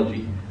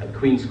at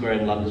Queen Square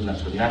in London.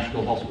 That's the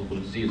National Hospital for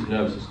the Diseased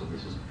Nervous System.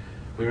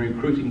 We're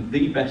recruiting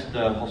the best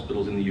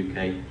hospitals in the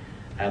UK,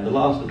 and the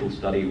last little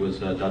study was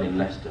done in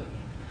Leicester.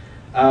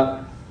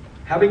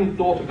 Having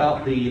thought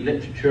about the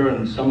literature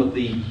and some of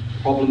the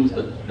problems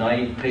that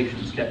naive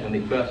patients get when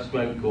they first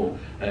smoke or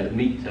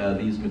meet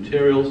these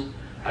materials,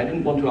 I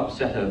didn't want to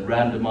upset a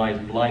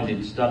randomized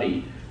blinded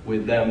study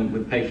with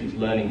patients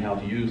learning how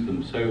to use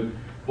them. So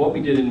what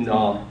we did in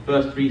our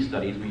first 3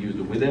 studies, we used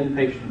a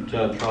within-patient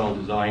trial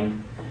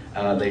design.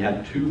 They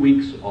had 2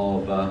 weeks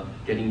of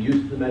getting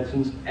used to the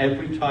medicines.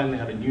 Every time they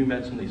had a new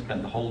medicine, they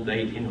spent the whole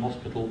day in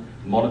hospital,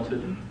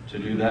 monitored to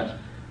do that,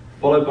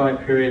 followed by a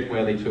period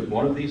where they took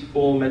one of these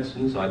 4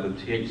 medicines, either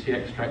THC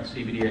extract,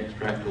 CBD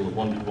extract, or the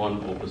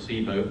 1-to-1 or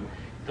placebo,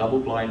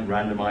 double-blind,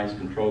 randomized,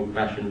 controlled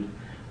fashion.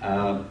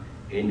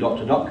 In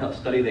Dr. Notcutt's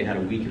study, they had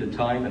a week at a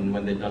time, and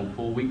when they'd done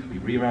 4 weeks, we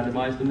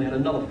re-randomized them. They had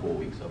another 4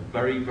 weeks, a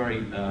very,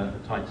 very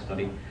tight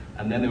study,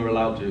 and then they were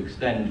allowed to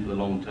extend for the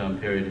long-term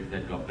period if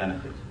they'd got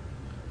benefit.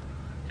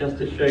 Just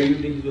to show you,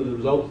 these are the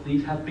results.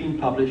 These have been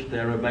published.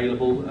 They're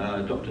available.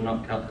 Dr.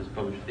 Notcutt has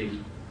published these.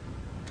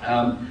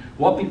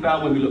 What we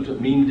found when we looked at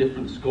mean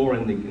difference score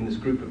in this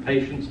group of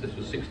patients, this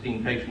was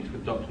 16 patients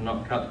with Dr.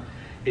 Notcutt,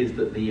 is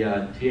that the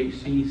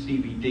THC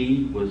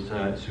CBD was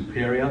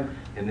superior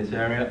in this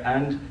area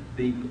and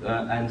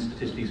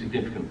statistically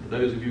significant. For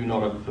those of you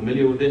not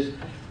familiar with this,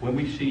 when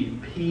we see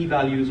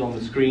p-values on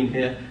the screen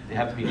here, they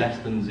have to be less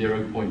than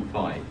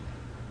 0.5,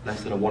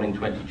 less than a 1 in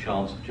 20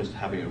 chance of just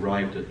having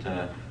arrived at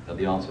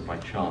the answer by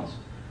chance.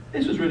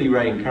 This was really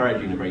very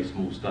encouraging, a very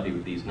small study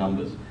with these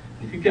numbers.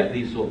 And if you get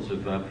these sorts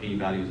of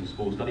p-values in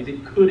small studies,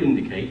 it could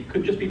indicate,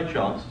 could just be a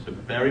chance, so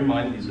bear in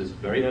mind these are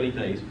very early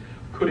days,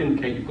 could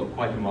indicate you've got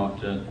quite a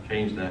marked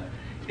change there.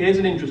 Here's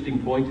an interesting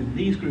point. In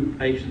these group of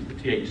patients, the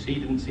THC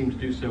didn't seem to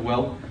do so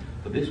well,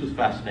 but this was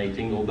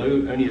fascinating.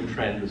 Although only a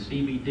trend, the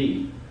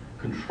CBD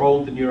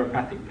controlled the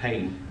neuropathic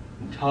pain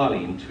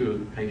entirely in 2 of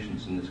the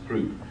patients in this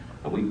group.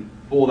 And we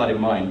bore that in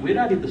mind. We'd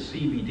added the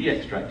CBD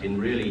extract in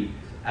really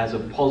as a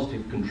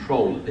positive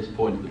control at this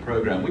point of the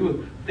program. We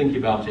were thinking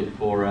about it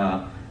for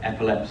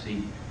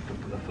epilepsy,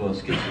 for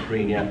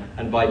schizophrenia,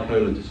 and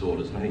bipolar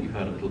disorders, and I think you've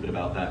heard a little bit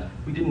about that.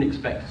 We didn't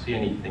expect to see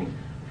anything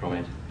from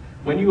it.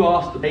 When you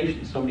asked the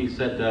patients, somebody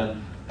said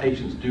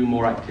patients do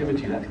more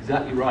activity. That's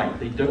exactly right.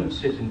 They don't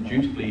sit and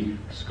dutifully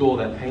score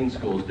their pain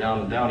scores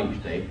down and down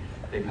each day.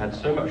 They've had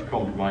so much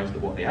compromise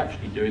that what they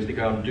actually do is they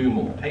go out and do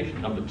more. Patient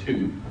number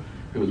 2,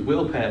 who was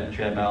wheelchair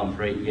bound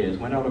for 8 years,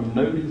 went out and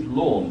mowed his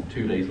lawn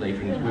 2 days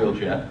later in his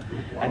wheelchair,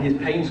 and his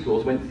pain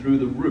scores went through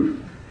the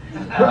roof.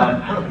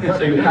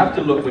 So you have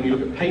to look, when you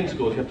look at pain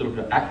scores, you have to look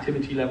at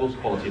activity levels,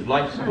 quality of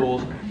life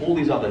scores, all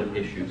these other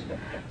issues.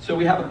 So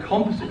we have a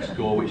composite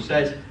score which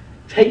says,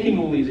 taking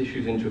all these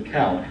issues into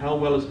account, how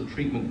well has the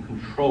treatment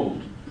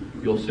controlled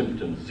your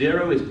symptoms?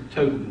 0 is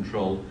total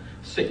control,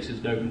 6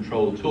 is no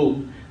control at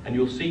all, and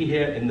you'll see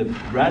here in the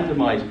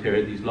randomized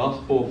period, these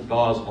last 4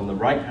 bars on the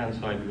right-hand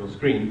side of your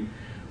screen,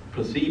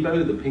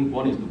 placebo, the pink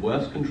one, is the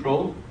worst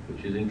control,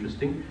 which is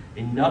interesting.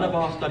 In none of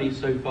our studies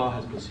so far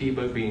has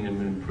placebo been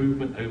an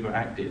improvement over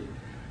active.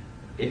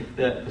 If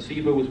the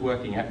placebo was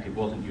working, active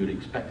wasn't, you'd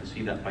expect to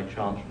see that by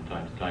chance from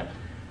time to time.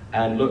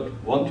 And look,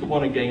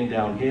 1-to-1 again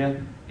down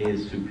here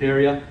is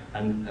superior,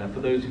 and for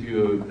those of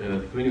you who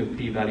are familiar with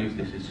p-values,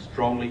 this is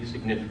strongly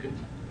significant.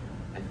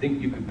 I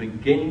think you could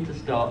begin to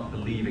start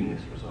believing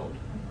this result.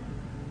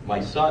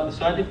 The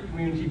scientific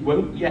community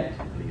won't yet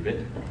believe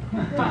it,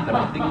 but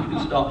I think you can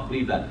start to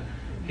believe that.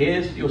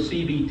 Here's your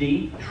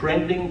CBD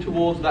trending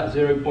towards that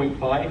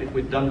 0.5. If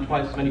we'd done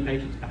twice as many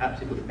patients, perhaps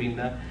it would have been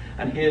there.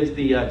 And here's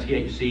the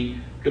THC.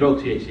 Good old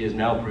THC is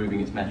now proving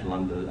its mettle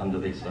under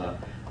this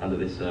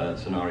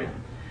scenario.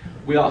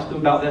 We asked them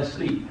about their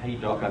sleep. Hey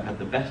doc, I've had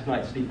the best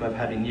night's sleep I've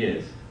had in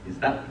years. Was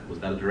that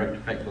a direct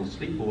effect on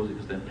sleep, or was it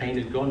because their pain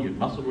had gone, you'd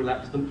muscle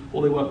relax them,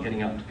 or they weren't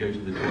getting up to go to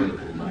the toilet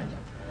all night?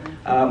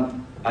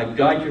 I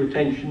guide your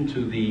attention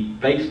to the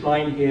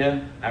baseline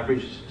here,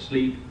 average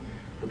sleep,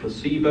 the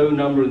placebo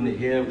number in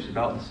here, which is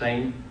about the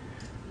same.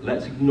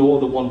 Let's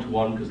ignore the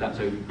 1-to-1 because that's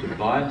open to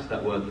bias,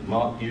 that word that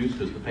Mark used,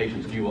 because the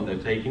patients knew what they're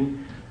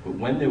taking. But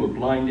when they were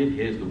blinded,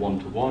 here's the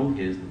 1-to-1,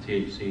 here's the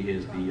THC,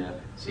 here's the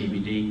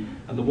CBD,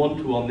 and the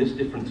 1-to-1, this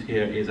difference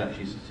here is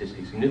actually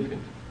statistically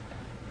significant.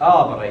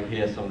 But I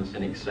hear some of the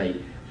cynics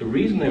say, the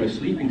reason they were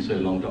sleeping so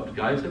long, Dr.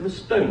 Guy, is they were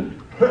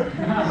stoned. You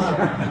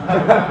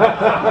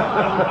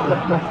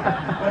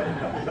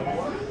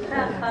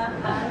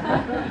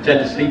tend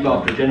to sleep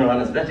after a general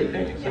anaesthetic,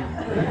 don't you?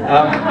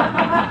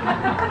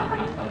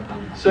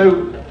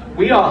 So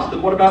we asked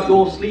them, what about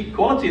your sleep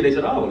quality? They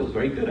said, well, it's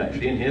very good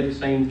actually, and here the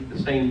same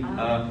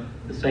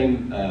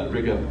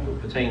rigor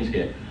pertains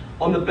here.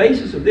 On the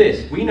basis of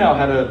this, we now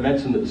had a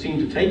medicine that seemed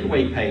to take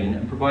away pain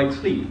and provide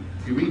sleep.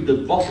 If you read the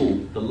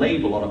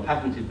label on a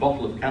patented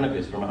bottle of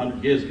cannabis from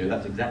 100 years ago,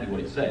 that's exactly what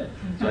it said.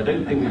 So I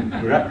don't think we can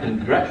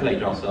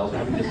congratulate ourselves on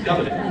having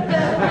discovered it.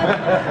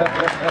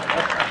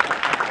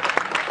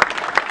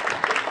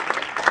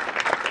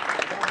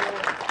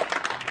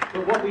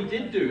 But what we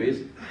did do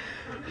is,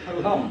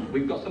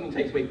 we've got something that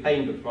takes away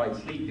pain but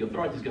provides sleep. The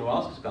authority is going to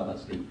ask us about that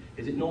sleep.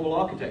 Is it normal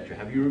architecture?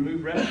 Have you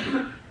removed REM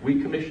sleep? We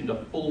commissioned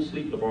a full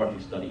sleep laboratory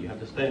study. You have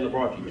to stay in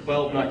laboratory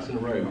 12 nights in a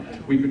row.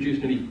 We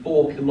produced nearly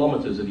 4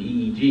 kilometers of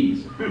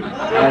EEGs.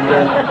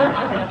 And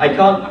I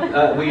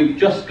can't, we've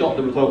just got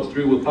the results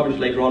through, we'll publish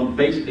later on.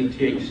 Basically,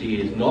 THC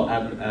is not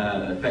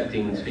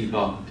affecting sleep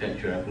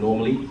architecture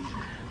abnormally.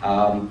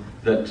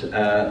 That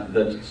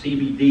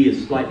CBD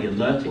is slightly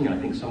alerting, and I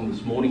think someone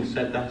this morning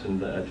said that,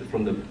 and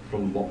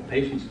from what the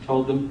patients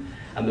told them,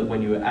 and that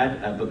when you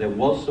add, but there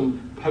was some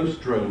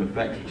post-drone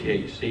effect of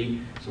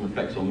THC, some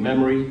effects on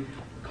memory,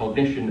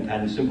 cognition,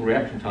 and simple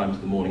reaction times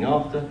the morning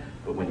after,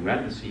 but when you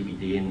add the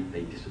CBD in,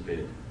 they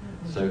disappeared.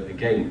 So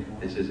again,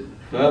 this is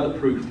further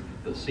proof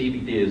that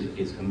CBD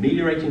is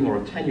ameliorating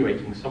or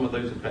attenuating some of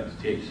those effects of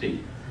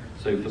THC.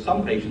 So for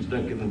some patients,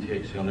 don't give them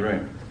THC on their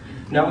own.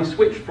 Now we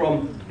switch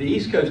from the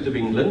east coast of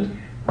England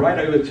right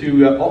over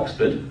to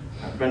Oxford,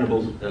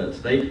 Venerable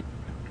State.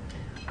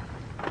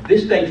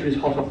 This data is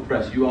hot off the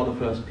press. You are the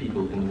first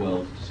people in the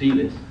world to see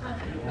this.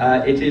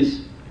 It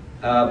is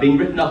being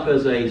written up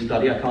as a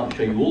study. I can't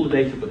show you all the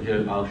data, but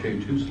here I'll show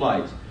you 2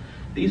 slides.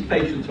 These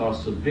patients are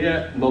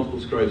severe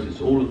multiple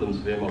sclerosis, all of them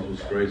severe multiple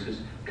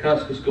sclerosis.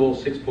 Kurtzker score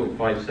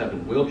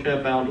 6.57,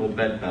 wheelchair bound or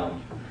bed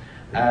bound.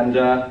 And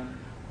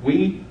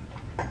we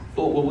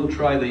thought, well, we'll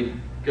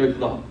go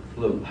for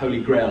the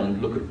holy grail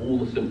and look at all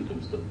the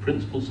symptoms, the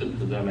principal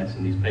symptoms of MS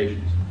in these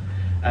patients.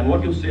 And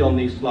what you'll see on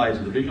these slides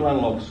are the visual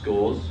analog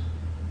scores.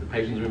 The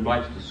patients are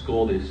invited to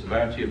score the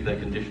severity of their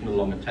condition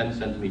along a 10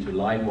 centimeter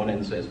line. One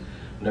end says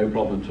no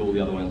problem at all,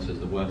 the other one says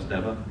the worst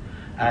ever.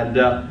 And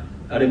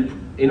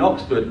in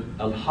Oxford,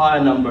 a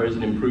higher number is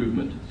an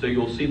improvement. So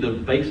you'll see the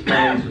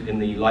baselines in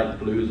the light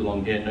blues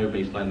along here, no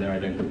baseline there, I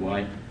don't know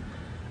why.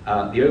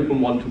 The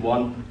open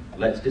one-to-one,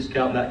 let's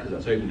discount that because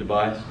that's open to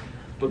bias.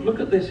 But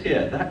look at this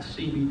here, that's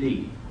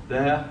CBD.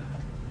 There,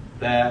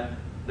 there,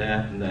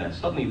 there, and there.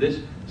 Suddenly this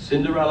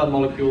Cinderella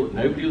molecule that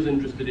nobody was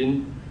interested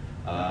in,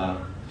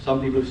 some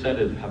people have said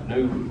it have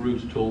no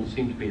root at all,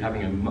 seem to be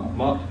having a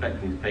marked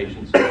effect in these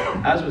patients,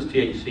 as was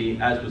THC,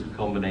 as was the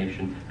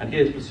combination, and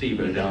here's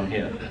placebo down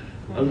here.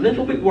 A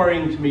little bit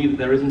worrying to me that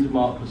there isn't a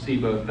marked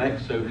placebo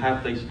effect, so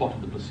have they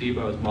spotted the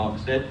placebo, as Mark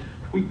said?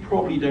 We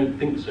probably don't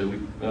think so,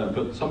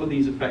 but some of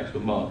these effects were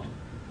marked.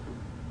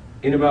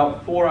 In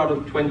about 4 out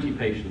of 20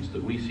 patients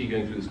that we see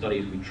going through the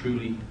studies, we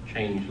truly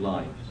change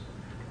lives.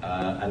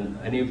 And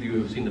any of you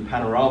who have seen the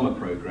Panorama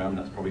program,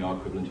 that's probably our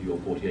equivalent to your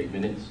 48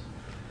 minutes,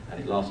 and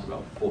it lasts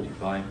about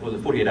 45, well, the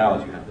 48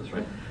 hours you have this,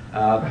 right?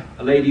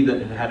 A lady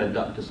that had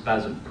adductor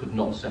spasm could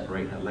not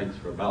separate her legs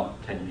for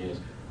about 10 years,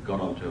 got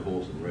onto a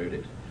horse and rode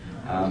it.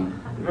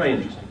 Very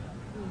interesting.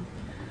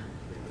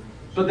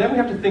 But then we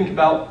have to think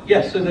about,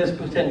 yes, so there's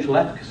potential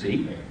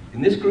efficacy.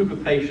 In this group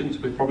of patients,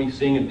 we're probably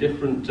seeing a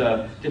different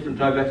type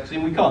of efficacy,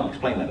 and we can't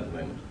explain that at the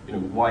moment. You know,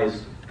 why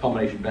is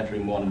combination better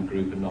in one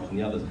group and not in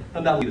the others?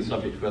 And that'll be the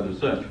subject of further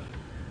research.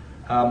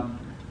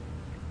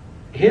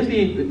 Here's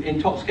the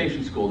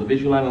intoxication score, the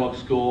visual analog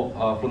score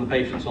from the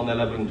patients on their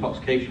level of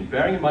intoxication.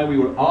 Bearing in mind we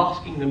were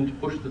asking them to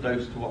push the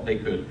dose to what they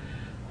could.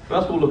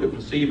 First we'll look at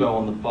placebo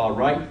on the far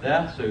right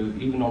there. So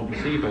even on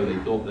placebo they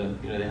thought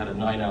that they had a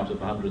 9 out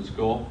of 100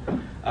 score.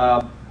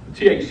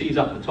 THC's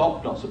up the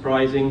top, not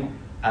surprising,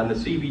 and the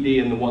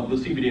CBD and the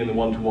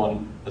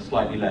one-to-one are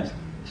slightly less.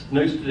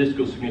 No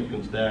statistical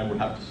significance there, and we'll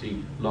have to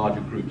see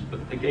larger groups. But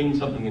again,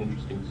 something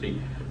interesting to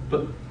see.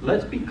 But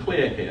let's be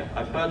clear here.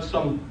 I've heard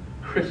some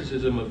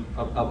criticism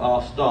of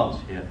our stance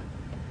here.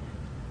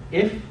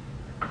 If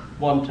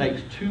one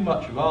takes too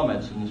much of our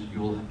medicines,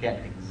 you'll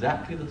get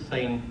exactly the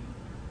same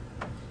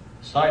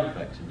side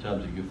effects in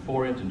terms of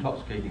euphoriant,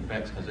 intoxicating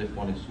effects as if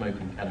one is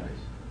smoking cannabis.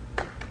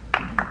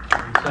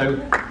 So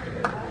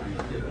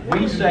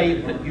we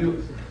say that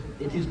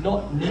it is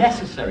not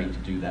necessary to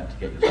do that to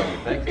get your side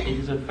effects, it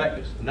is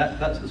effective, and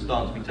that's the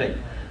stance we take.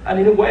 And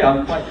in a way,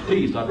 I'm quite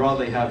pleased. I'd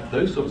rather they have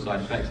those sort of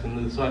side effects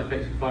than the side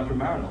effects you find from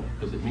Marinol,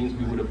 because it means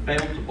we would have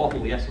failed to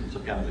bottle the essence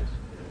of cannabis.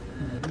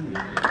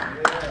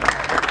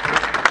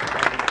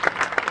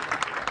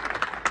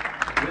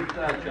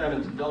 With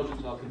Chairman's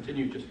indulgence, I'll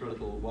continue just for a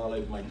little while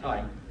over my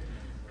time,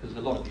 because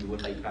a lot of you were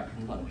late back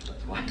from lunch,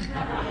 that's why.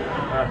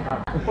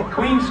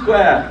 Queen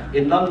Square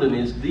in London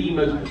is the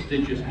most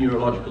prestigious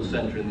neurological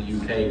centre in the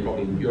UK,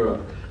 probably in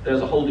Europe. There's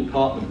a whole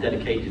department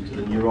dedicated to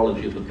the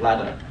neurology of the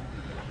bladder.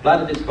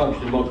 Bladder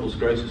dysfunction in multiple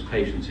sclerosis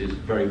patients is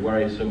very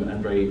worrisome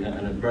and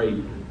a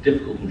very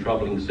difficult and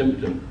troubling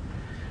symptom.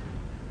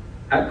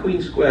 At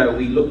Queen Square,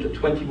 we looked at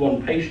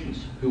 21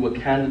 patients who were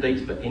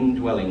candidates for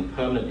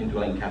permanent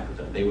indwelling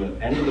catheter. They were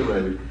end of the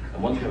road,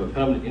 and once you have a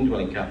permanent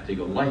indwelling catheter,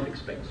 your life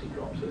expectancy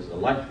drops. So it's a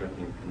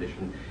life-threatening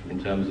condition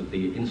in terms of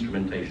the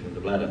instrumentation of the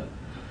bladder.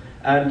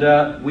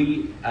 And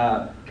we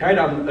carried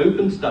out an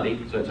open study,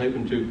 so it's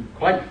open to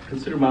quite a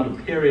considerable amount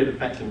of period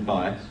effect and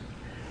bias,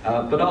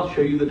 but I'll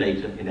show you the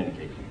data in any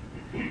case.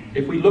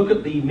 If we look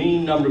at the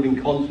mean number of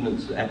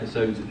incontinence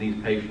episodes in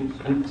these patients,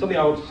 and something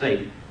I want to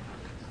say,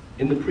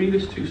 in the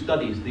previous 2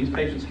 studies, these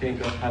patients came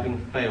to us having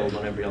failed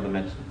on every other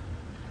medicine,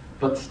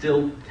 but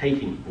still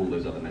taking all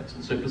those other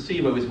medicines. So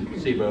placebo isn't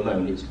placebo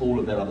alone, it's all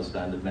of their other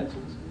standard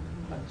medicines.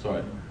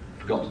 Sorry,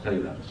 I forgot to tell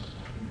you that.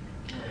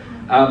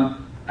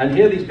 And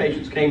here these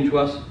patients came to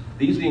us.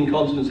 These are the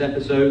incontinence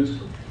episodes.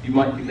 You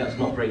might think that's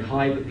not very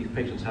high, but these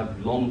patients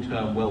have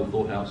long-term,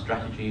 well-thought-out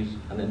strategies,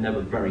 and they're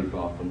never very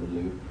far from the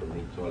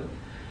toilet.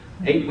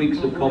 8 weeks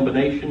of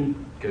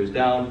combination goes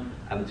down,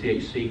 and the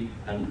THC,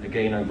 and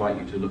again I invite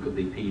you to look at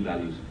the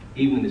p-values.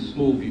 Even in this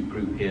small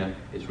group here,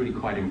 it's really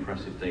quite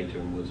impressive data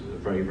and was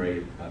very,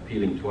 very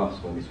appealing to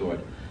us when we saw it.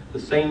 The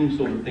same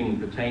sort of thing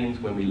pertains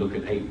when we look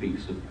at 8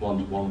 weeks of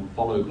one-to-one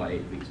followed by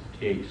 8 weeks of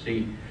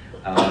THC.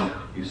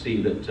 You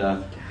see that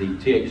the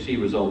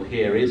THC result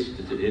here is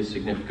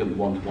significant,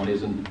 one-to-one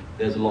isn't.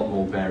 There's a lot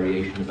more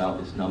variation about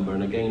this number,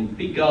 and again,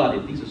 be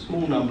guarded. These are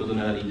small numbers in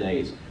early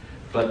days,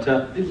 but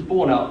this is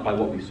borne out by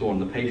what we saw in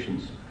the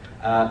patients.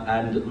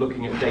 And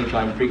looking at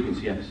daytime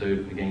frequency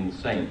episode, again the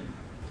same.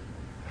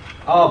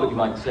 But you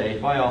might say,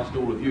 if I asked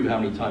all of you how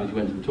many times you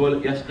went to the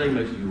toilet yesterday,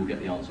 most of you will get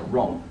the answer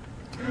wrong.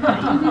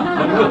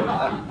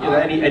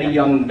 Any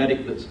young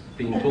medic that's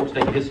been taught to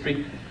take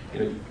history,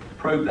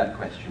 probe that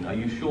question. Are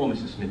you sure,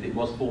 Mrs. Smith, it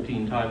was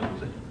 14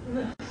 times, was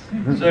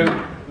it? So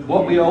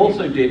what we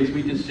also did is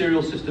we did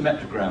serial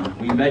systometrogram.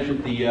 We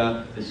measured the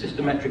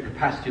systometric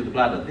capacity of the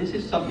bladder. This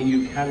is something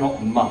you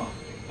cannot muff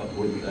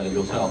with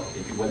yourself,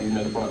 whether you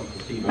know the product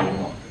placebo or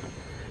not.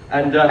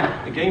 And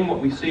again, what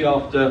we see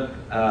after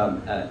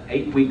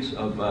 8 weeks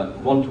of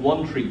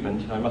one-to-one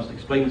treatment, I must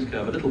explain this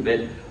curve a little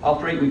bit,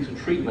 after 8 weeks of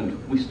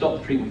treatment, we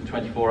stopped treatment for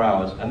 24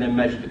 hours and then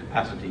measured the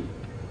capacity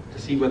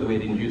to see whether we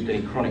had induced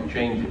any chronic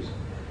changes.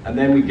 And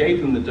then we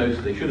gave them the dose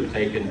they should have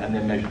taken and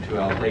then measured 2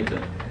 hours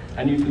later.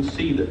 And you can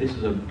see that this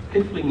is a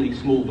pifflingly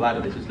small bladder.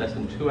 This is less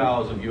than 2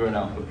 hours of urine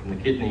output from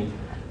the kidney.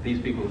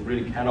 These people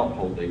really cannot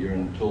hold their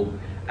urine at all.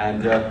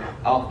 And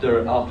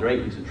after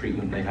 8 weeks of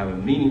treatment, they have a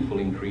meaningful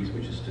increase,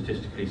 which is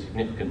statistically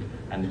significant,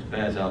 and it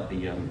bears out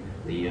the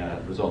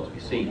results we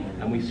see.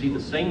 And we see the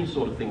same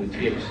sort of thing with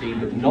THC,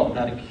 but not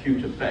that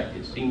acute effect.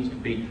 It seems to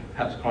be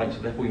perhaps chronic,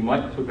 so therefore we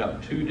might talk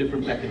about 2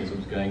 different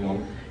mechanisms going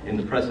on in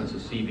the presence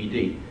of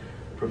CBD.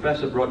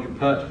 Professor Roger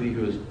Pertwee,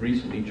 who has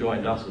recently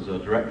joined us as a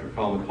director of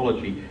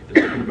pharmacology, is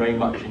looking very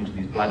much into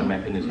these bladder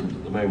mechanisms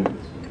at the moment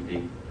with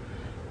CBD.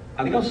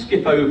 I think I'll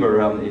skip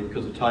over,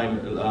 because of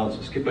time allows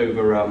to skip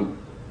over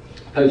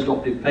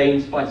post-operative pain.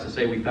 Suffice to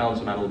say, we found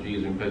some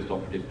analgesia in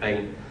post-operative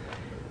pain.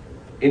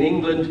 In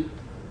England,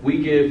 we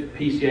give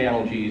PCA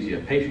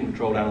analgesia,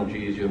 patient-controlled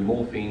analgesia,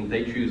 morphine.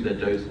 They choose their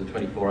dose for the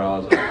 24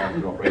 hours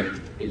after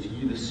operation.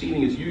 The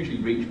ceiling is usually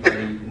reached by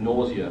the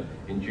nausea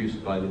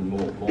induced by the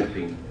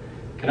morphine.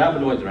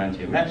 Cannabinoids are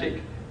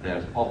antiemetic,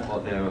 they're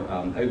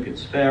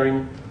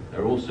opiate-sparing,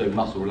 they're also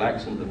muscle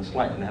relaxant, and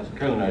slightly they have some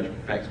cholinergic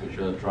effects, which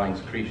are drying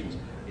secretions.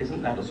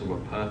 Isn't that a sort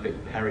of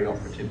perfect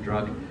perioperative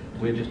drug?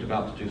 We're just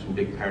about to do some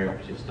big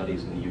perioperative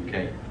studies in the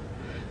UK.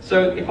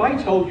 So if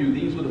I told you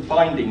these were the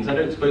findings, I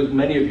don't suppose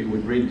many of you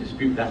would really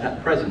dispute that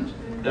at present.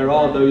 There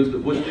are those that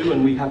would do,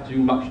 and we have to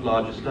do much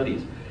larger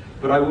studies.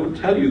 But I will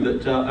tell you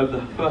that of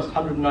the first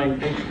 109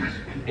 patients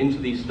into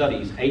these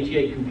studies,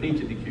 88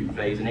 completed the acute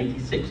phase, and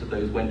 86 of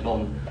those went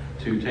on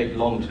to take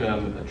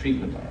long-term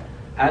treatment.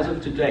 As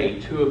of today,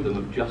 2 of them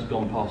have just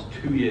gone past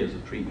 2 years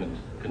of treatment,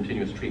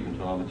 continuous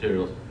treatment on our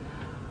materials.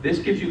 This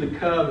gives you the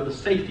curve of the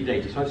safety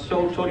data. So I've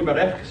told you about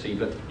efficacy,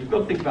 but you've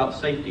got to think about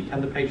safety.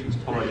 Can the patients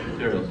tolerate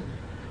materials?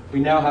 We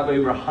now have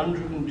over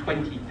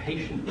 120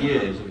 patient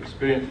years of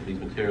experience with these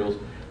materials,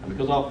 and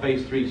because our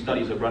phase 3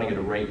 studies are running at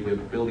a rate, we're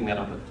building that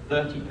up at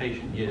 30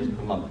 patient years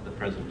per month at the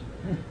present.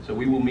 So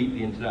we will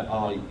meet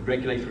our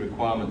regulatory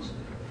requirements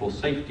for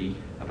safety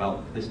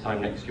about this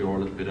time next year or a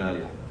little bit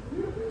earlier.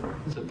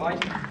 So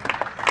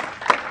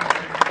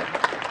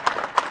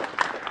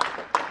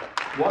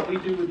what we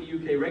do with the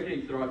UK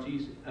regulatory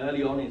authorities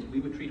early on is we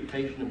would treat a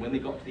patient, and when they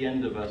got to the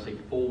end of, say,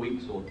 4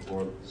 weeks or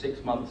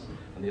 6 months,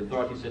 and the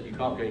authorities said you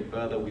can't go any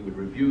further, we would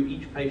review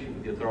each patient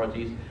with the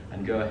authorities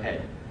and go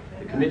ahead.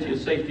 The Committee of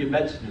Safety of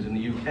Medicines in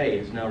the UK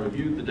has now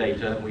reviewed the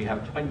data, and we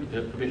have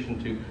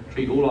permission to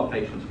treat all our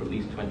patients for at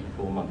least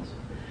 24 months.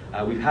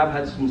 We have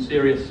had some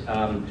serious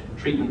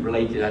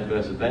treatment-related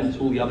adverse events.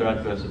 All the other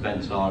adverse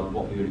events are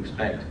what we would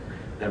expect.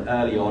 They're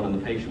early on, and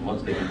the patient,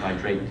 once they can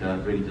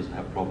titrate, really doesn't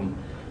have a problem.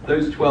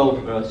 Those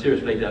 12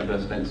 serious related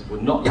adverse events were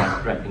not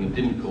life-threatening and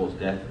didn't cause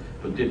death,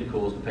 but did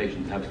cause the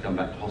patient to have to come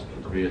back to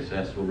hospital to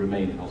reassess or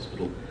remain in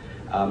hospital.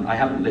 I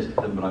haven't listed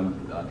them, but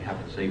I'm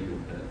happy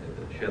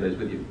to share those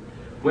with you.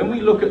 When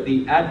we look at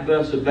the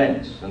adverse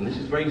events, and this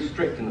is very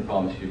strict in the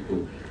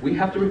pharmaceutical, we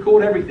have to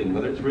record everything,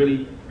 whether it's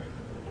really,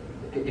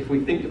 if we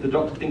think that the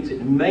doctor thinks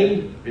it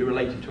may be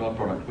related to our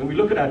product. When we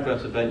look at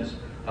adverse events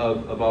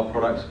of our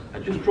products, I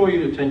just draw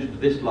your attention to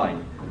this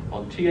line.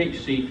 On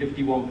THC,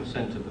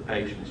 51% of the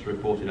patients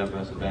reported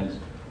adverse events.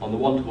 On the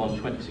one-to-one,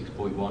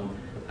 26.1.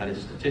 That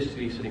is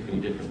statistically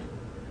significantly different.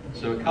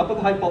 So a couple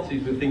of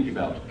hypotheses we're thinking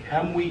about.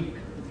 Can we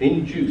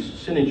induce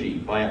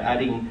synergy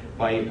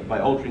by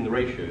altering the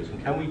ratios,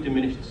 and can we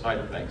diminish the side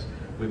effects?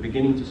 We're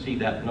beginning to see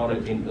that not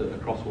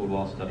across all of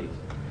our studies.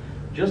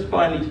 Just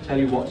finally, to tell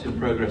you what's in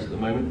progress at the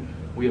moment,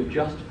 we have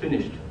just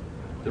finished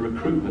the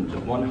recruitment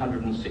of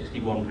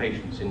 161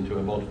 patients into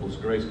a multiple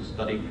sclerosis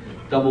study,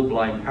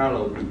 double-blind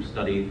parallel group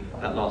study.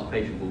 That last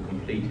patient will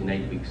complete in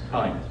 8 weeks'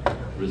 time.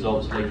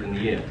 Results later in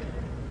the year.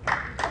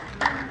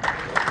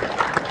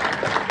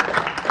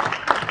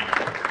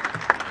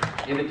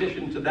 In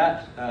addition to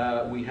that,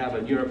 we have a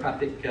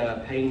neuropathic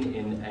pain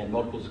in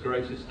multiple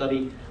sclerosis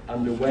study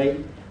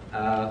underway.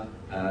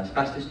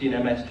 Spasticity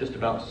in MS just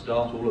about to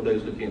start, all of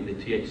those looking at the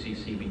THC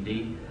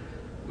CBD.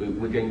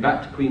 We're going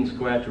back to Queen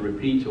Square to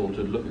repeat or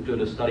to look at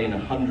a study in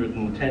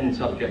 110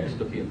 subjects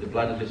looking at the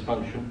bladder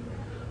dysfunction.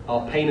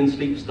 Our pain and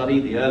sleep study,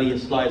 the earlier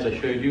slides I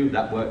showed you,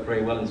 that worked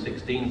very well in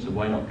 16, so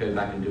why not go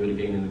back and do it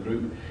again in the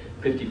group?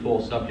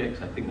 54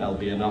 subjects, I think that'll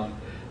be enough.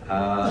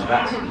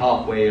 That's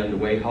halfway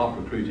underway, half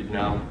recruited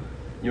now.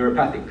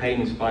 Neuropathic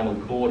pain in spinal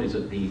cord is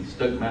at the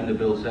Stoke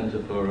Mandeville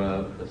Centre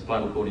for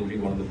Spinal Cord Injury,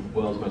 one of the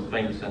world's most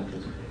famous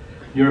centres.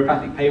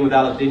 Neuropathic pain with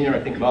allodynia,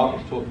 I think Mark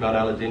has talked about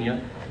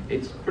allodynia.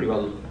 It's pretty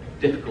well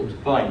difficult to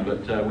find,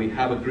 but we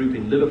have a group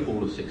in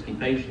Liverpool of 60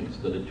 patients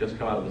that had just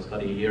come out of the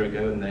study a year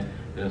ago, and they're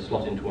going to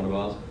slot into one of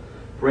ours.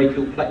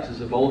 Brachial plexus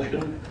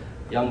avulsion,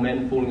 young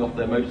men falling off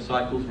their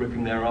motorcycles,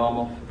 ripping their arm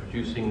off,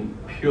 producing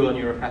pure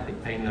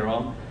neuropathic pain in their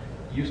arm.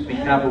 Used to be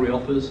cavalry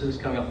officers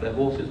coming off their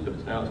horses, but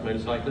now it's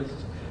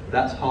motorcyclists.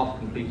 That's half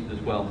completed as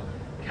well.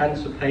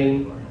 Cancer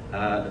pain,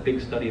 a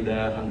big study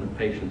there, 100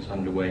 patients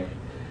underway.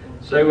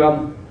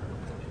 So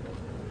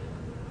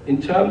in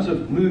terms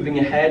of moving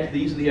ahead,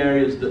 these are the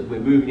areas that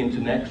we're moving into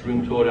next.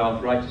 Rheumatoid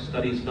arthritis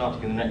studies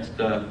starting in the next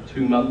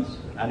 2 months,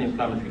 and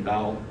inflammatory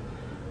bowel.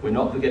 We're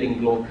not forgetting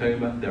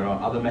glaucoma. There are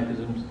other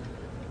mechanisms.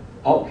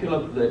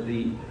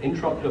 The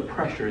intraocular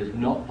pressure is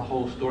not the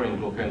whole story in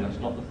glaucoma. That's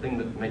not the thing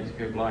that makes you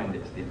go blind.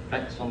 It's the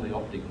effects on the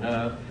optic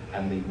nerve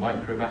and the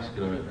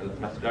microvascular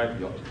vascularity of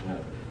the optic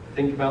nerve.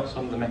 Think about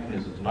some of the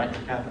mechanisms,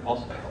 nitric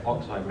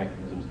oxide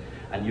mechanisms,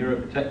 and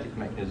neuroprotective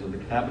mechanisms of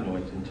the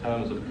cannabinoids in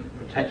terms of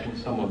protecting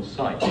someone's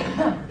sight.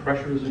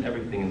 Pressure isn't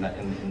everything in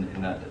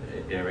that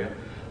area.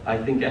 I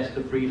think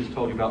Esther Freed has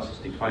told you about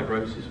cystic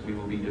fibrosis. We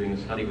will be doing a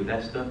study with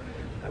Esther.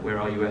 Where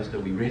are you, Esther?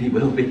 We really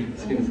will be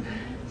as soon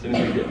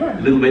as we get a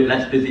little bit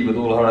less busy with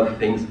all our other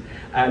things.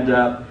 And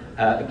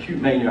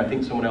acute mania, I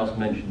think someone else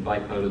mentioned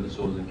bipolar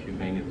disorders and acute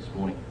mania this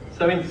morning.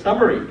 So in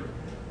summary,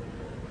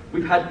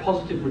 we've had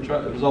positive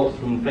results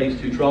from phase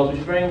 2 trials, which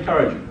is very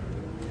encouraging.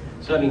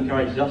 Certainly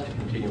encourages us to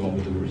continue on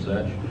with the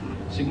research.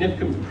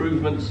 Significant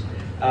improvements,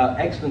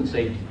 excellent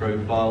safety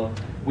profile.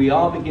 We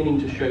are beginning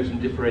to show some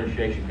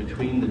differentiation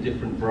between the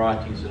different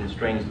varieties and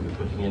strains that we're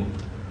putting in.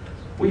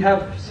 We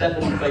have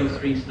 7 phase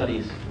 3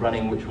 studies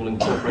running, which will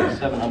incorporate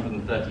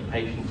 730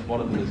 patients. One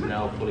of them is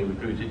now fully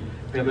recruited.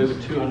 We have over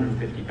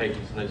 250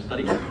 patients in those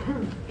studies.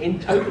 In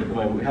total at the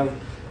moment, we have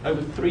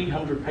over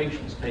 300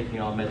 patients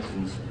taking our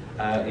medicines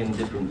in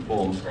different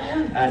forms.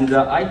 And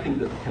I think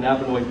that the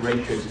cannabinoid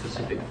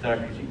ratio-specific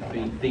therapeutic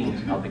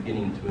themes are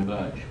beginning to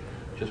emerge.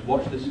 Just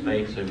watch this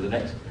space over the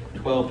next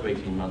 12 to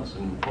 18 months,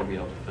 and we'll probably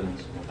be able to fill in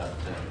some of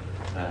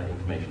that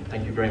information.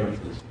 Thank you very much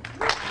for listening.